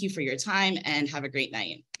 Thank you for your time and have a great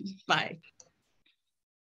night. Bye.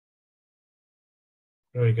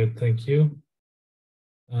 Very good, thank you.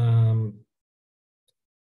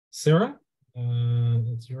 Sarah,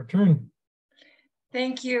 it's your turn.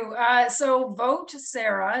 Thank you. So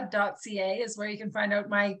votesarah.ca is where you can find out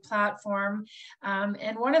my platform.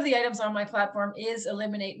 And one of the items on my platform is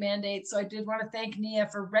eliminate mandates. So I did want to thank Nia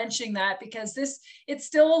for wrenching that, because it's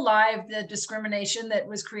still alive, the discrimination that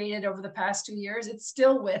was created over the past 2 years. It's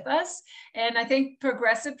still with us. And I think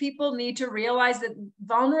progressive people need to realize that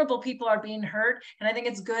vulnerable people are being hurt. And I think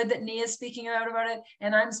it's good that Nia is speaking out about it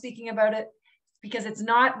and I'm speaking about it, because it's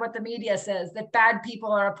not what the media says, that bad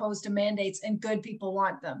people are opposed to mandates and good people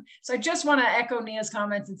want them. So I just want to echo Nia's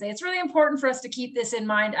comments and say it's really important for us to keep this in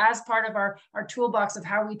mind as part of our toolbox of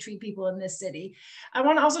how we treat people in this city. I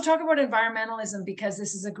want to also talk about environmentalism, because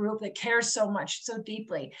this is a group that cares so much, so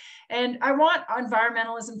deeply. And I want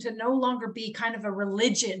environmentalism to no longer be kind of a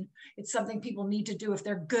religion. It's something people need to do. If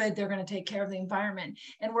they're good, they're going to take care of the environment.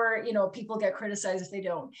 And where, people get criticized if they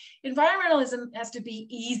don't. Environmentalism has to be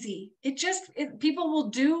easy. People will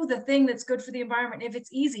do the thing that's good for the environment if it's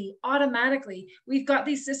easy, automatically. We've got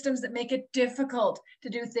these systems that make it difficult to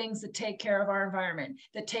do things that take care of our environment,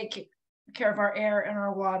 that take care of our air and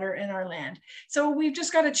our water and our land. So we've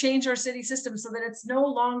just got to change our city system so that it's no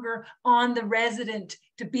longer on the resident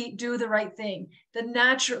to do the right thing.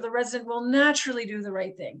 The resident will naturally do the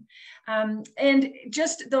right thing. And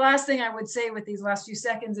just the last thing I would say with these last few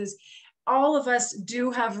seconds is, all of us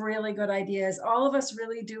do have really good ideas. All of us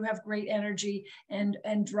really do have great energy and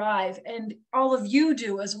drive, and all of you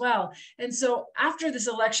do as well. And so after this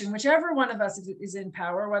election, whichever one of us is in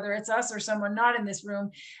power, whether it's us or someone not in this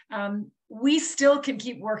room, we still can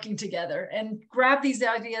keep working together and grab these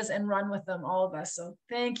ideas and run with them, all of us. So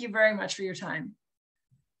thank you very much for your time.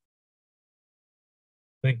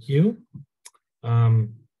 Thank you.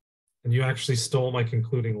 And you actually stole my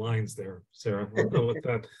concluding lines there, Sarah. I'll go with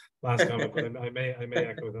that last comment, but I may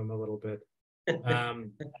echo them a little bit.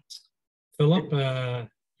 Philip,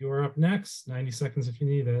 you're up next. 90 seconds if you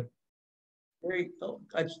need it. Great.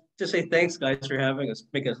 I just say thanks, guys, for having us,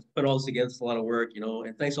 put all this together. It's a lot of work,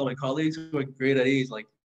 and thanks to all my colleagues who had great ideas,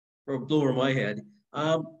 blew over my head.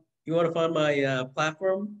 You want to find my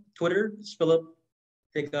platform, Twitter? It's Philip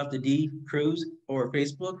take off the D, cruise, or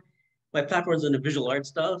Facebook. My platform's in the visual art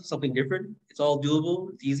stuff, something different. It's all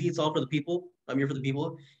doable. It's easy. It's all for the people. I'm here for the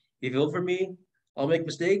people. If you vote for me, I'll make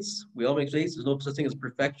mistakes. We all make mistakes. There's no such thing as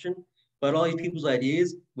perfection. But all these people's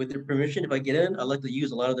ideas, with their permission, if I get in, I like to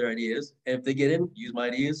use a lot of their ideas. And if they get in, use my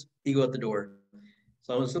ideas, he go out the door.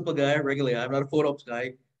 So I'm a simple guy, regular guy. I'm not a photo ops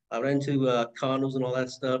guy. I'm not into condos and all that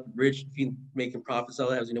stuff. Rich, making profits out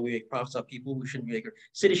of that. As you know, we make profits out of people. We shouldn't be making.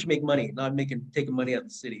 City should make money, not taking money out of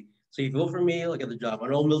the city. So if you vote for me, I'll get the job. I'm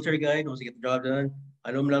an old military guy, knows to get the job done.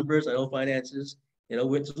 I know numbers, I know finances. You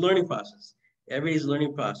know, it's a learning process. Every day is a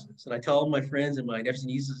learning process. And I tell all my friends and my nephews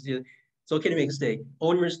and nieces, it's okay to make a mistake.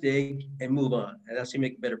 Own your mistake and move on. And that's how you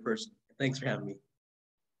make a better person. Thanks for having me.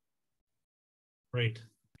 Great,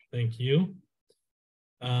 thank you.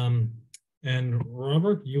 And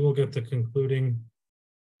Robert, you will get the concluding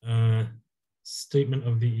statement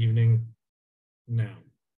of the evening now.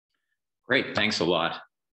 Great, thanks a lot.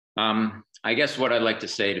 I guess what I'd like to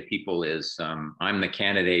say to people is I'm the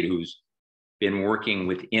candidate who's been working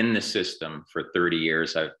within the system for 30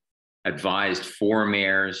 years. I've advised 4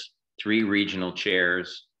 mayors, 3 regional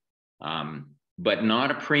chairs, but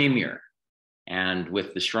not a premier. And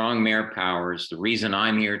with the strong mayor powers, the reason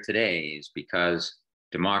I'm here today is because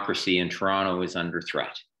democracy in Toronto is under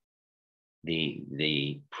threat.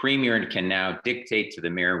 The premier can now dictate to the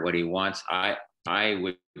mayor what he wants. I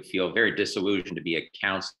would feel very disillusioned to be a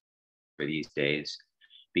councillor these days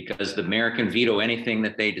because the mayor can veto anything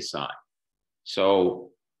that they decide.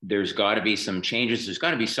 So there's got to be some changes. There's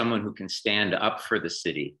got to be someone who can stand up for the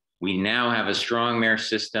city. We now have a strong mayor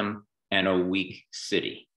system and a weak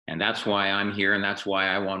city. And that's why I'm here. And that's why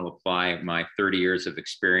I want to apply my 30 years of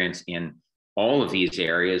experience in all of these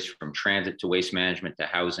areas, from transit to waste management to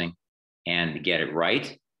housing, and get it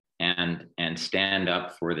right and stand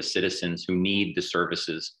up for the citizens who need the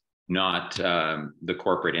services, not the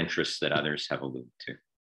corporate interests that others have alluded to.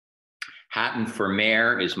 Hatton for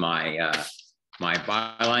mayor is my my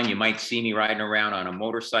byline. You might see me riding around on a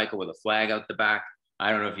motorcycle with a flag out the back.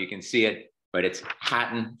 I don't know if you can see it, but it's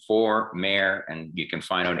Hatton for mayor, and you can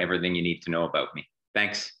find out everything you need to know about me.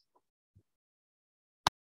 Thanks.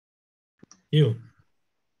 You.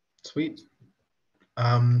 Sweet.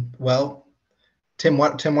 Well, Tim,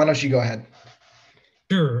 why don't you go ahead?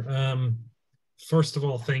 Sure. First of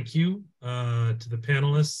all, thank you to the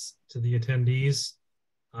panelists, to the attendees,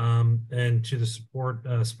 and to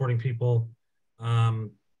the supporting people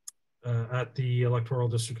at the Electoral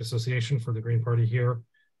District Association for the Green Party here.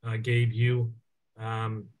 Gabe, you,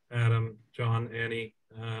 Adam, John, Annie,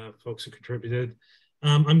 folks who contributed.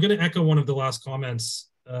 I'm going to echo one of the last comments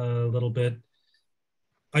a little bit.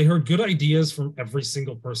 I heard good ideas from every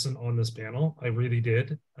single person on this panel. I really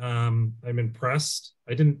did. I'm impressed.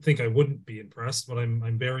 I didn't think I wouldn't be impressed, but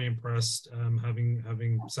I'm very impressed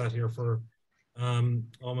having sat here for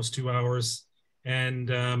almost 2 hours. And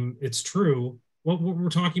it's true. What we're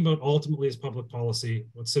talking about ultimately is public policy,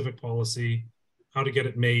 what civic policy, how to get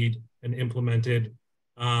it made and implemented,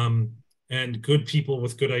 and good people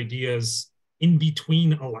with good ideas in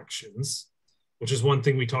between elections, which is one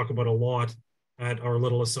thing we talk about a lot at our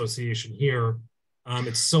little association here.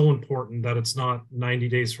 It's so important that it's not 90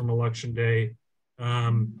 days from election day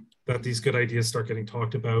that these good ideas start getting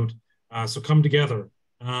talked about. So come together,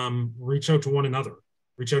 reach out to one another,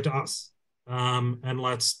 reach out to us, and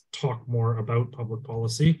let's talk more about public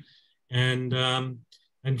policy and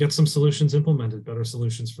get some solutions implemented, better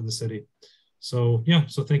solutions for the city. So yeah,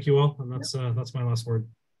 so thank you all, and that's my last word.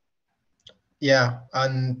 Yeah,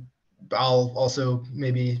 and I'll also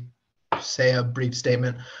maybe say a brief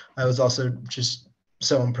statement. I was also just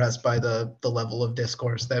so impressed by the level of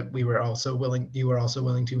discourse that you were also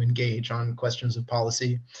willing to engage on questions of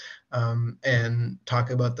policy, and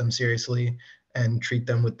talk about them seriously and treat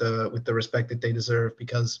them with the respect that they deserve,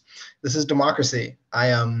 because this is democracy.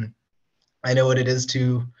 I know what it is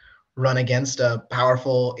to run against a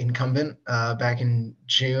powerful incumbent. Back in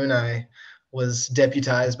June, I was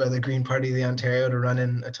deputized by the Green Party of the Ontario to run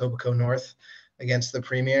in Etobicoke North against the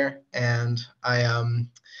premier, and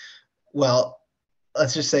well,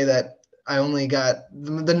 let's just say that I only got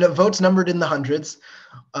the votes numbered in the hundreds,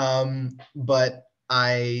 but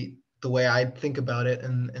the way I think about it,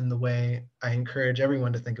 and the way I encourage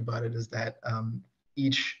everyone to think about it, is that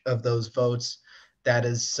each of those votes, that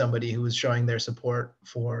is somebody who is showing their support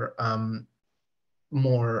for a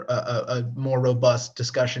more robust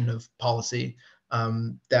discussion of policy.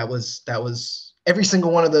 That was every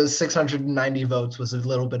single one of those 690 votes was a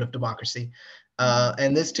little bit of democracy.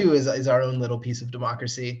 And this too is our own little piece of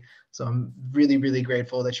democracy. So I'm really, really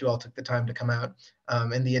grateful that you all took the time to come out,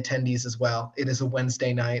 and the attendees as well. It is a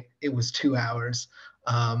Wednesday night. It was 2 hours.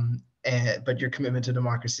 but your commitment to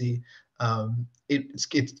democracy, it's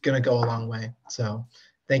going to go a long way. So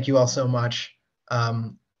thank you all so much,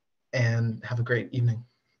 and have a great evening.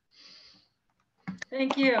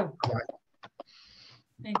 Thank you. Bye.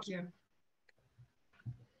 Thank you.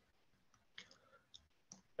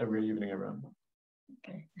 Have a great evening, everyone.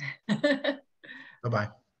 Okay. Bye-bye.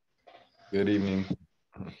 Good evening.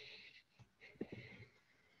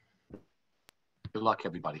 Good luck,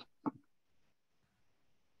 everybody.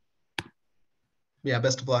 Yeah,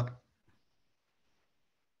 best of luck.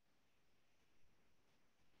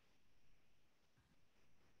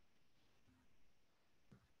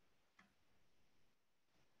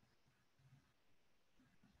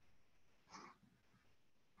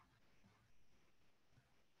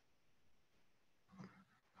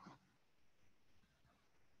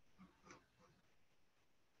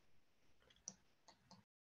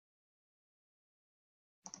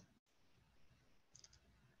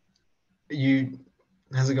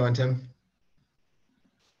 How's it going, Tim?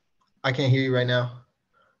 I can't hear you right now.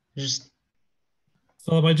 Just,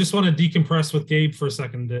 Philip, I just want to decompress with Gabe for a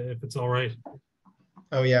second, if it's all right.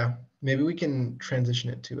 oh yeah, maybe we can transition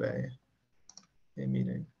it to a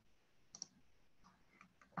meeting.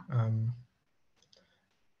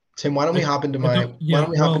 Tim, why don't we hop into why don't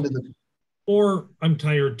we hop into the, or I'm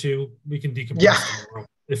tired too. We can decompress tomorrow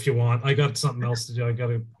if you want. I got something else to do. I got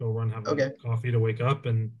to go run, have a coffee to wake up,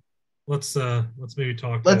 and let's maybe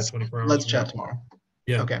talk 24 hours. Let's chat tomorrow.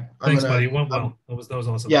 Yeah. Okay. Thanks, buddy. It went well. That was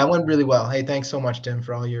awesome. Yeah, it went really well. Hey, thanks so much, Tim,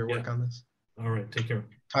 for all your work on this. All right. Take care.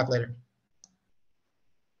 Talk later.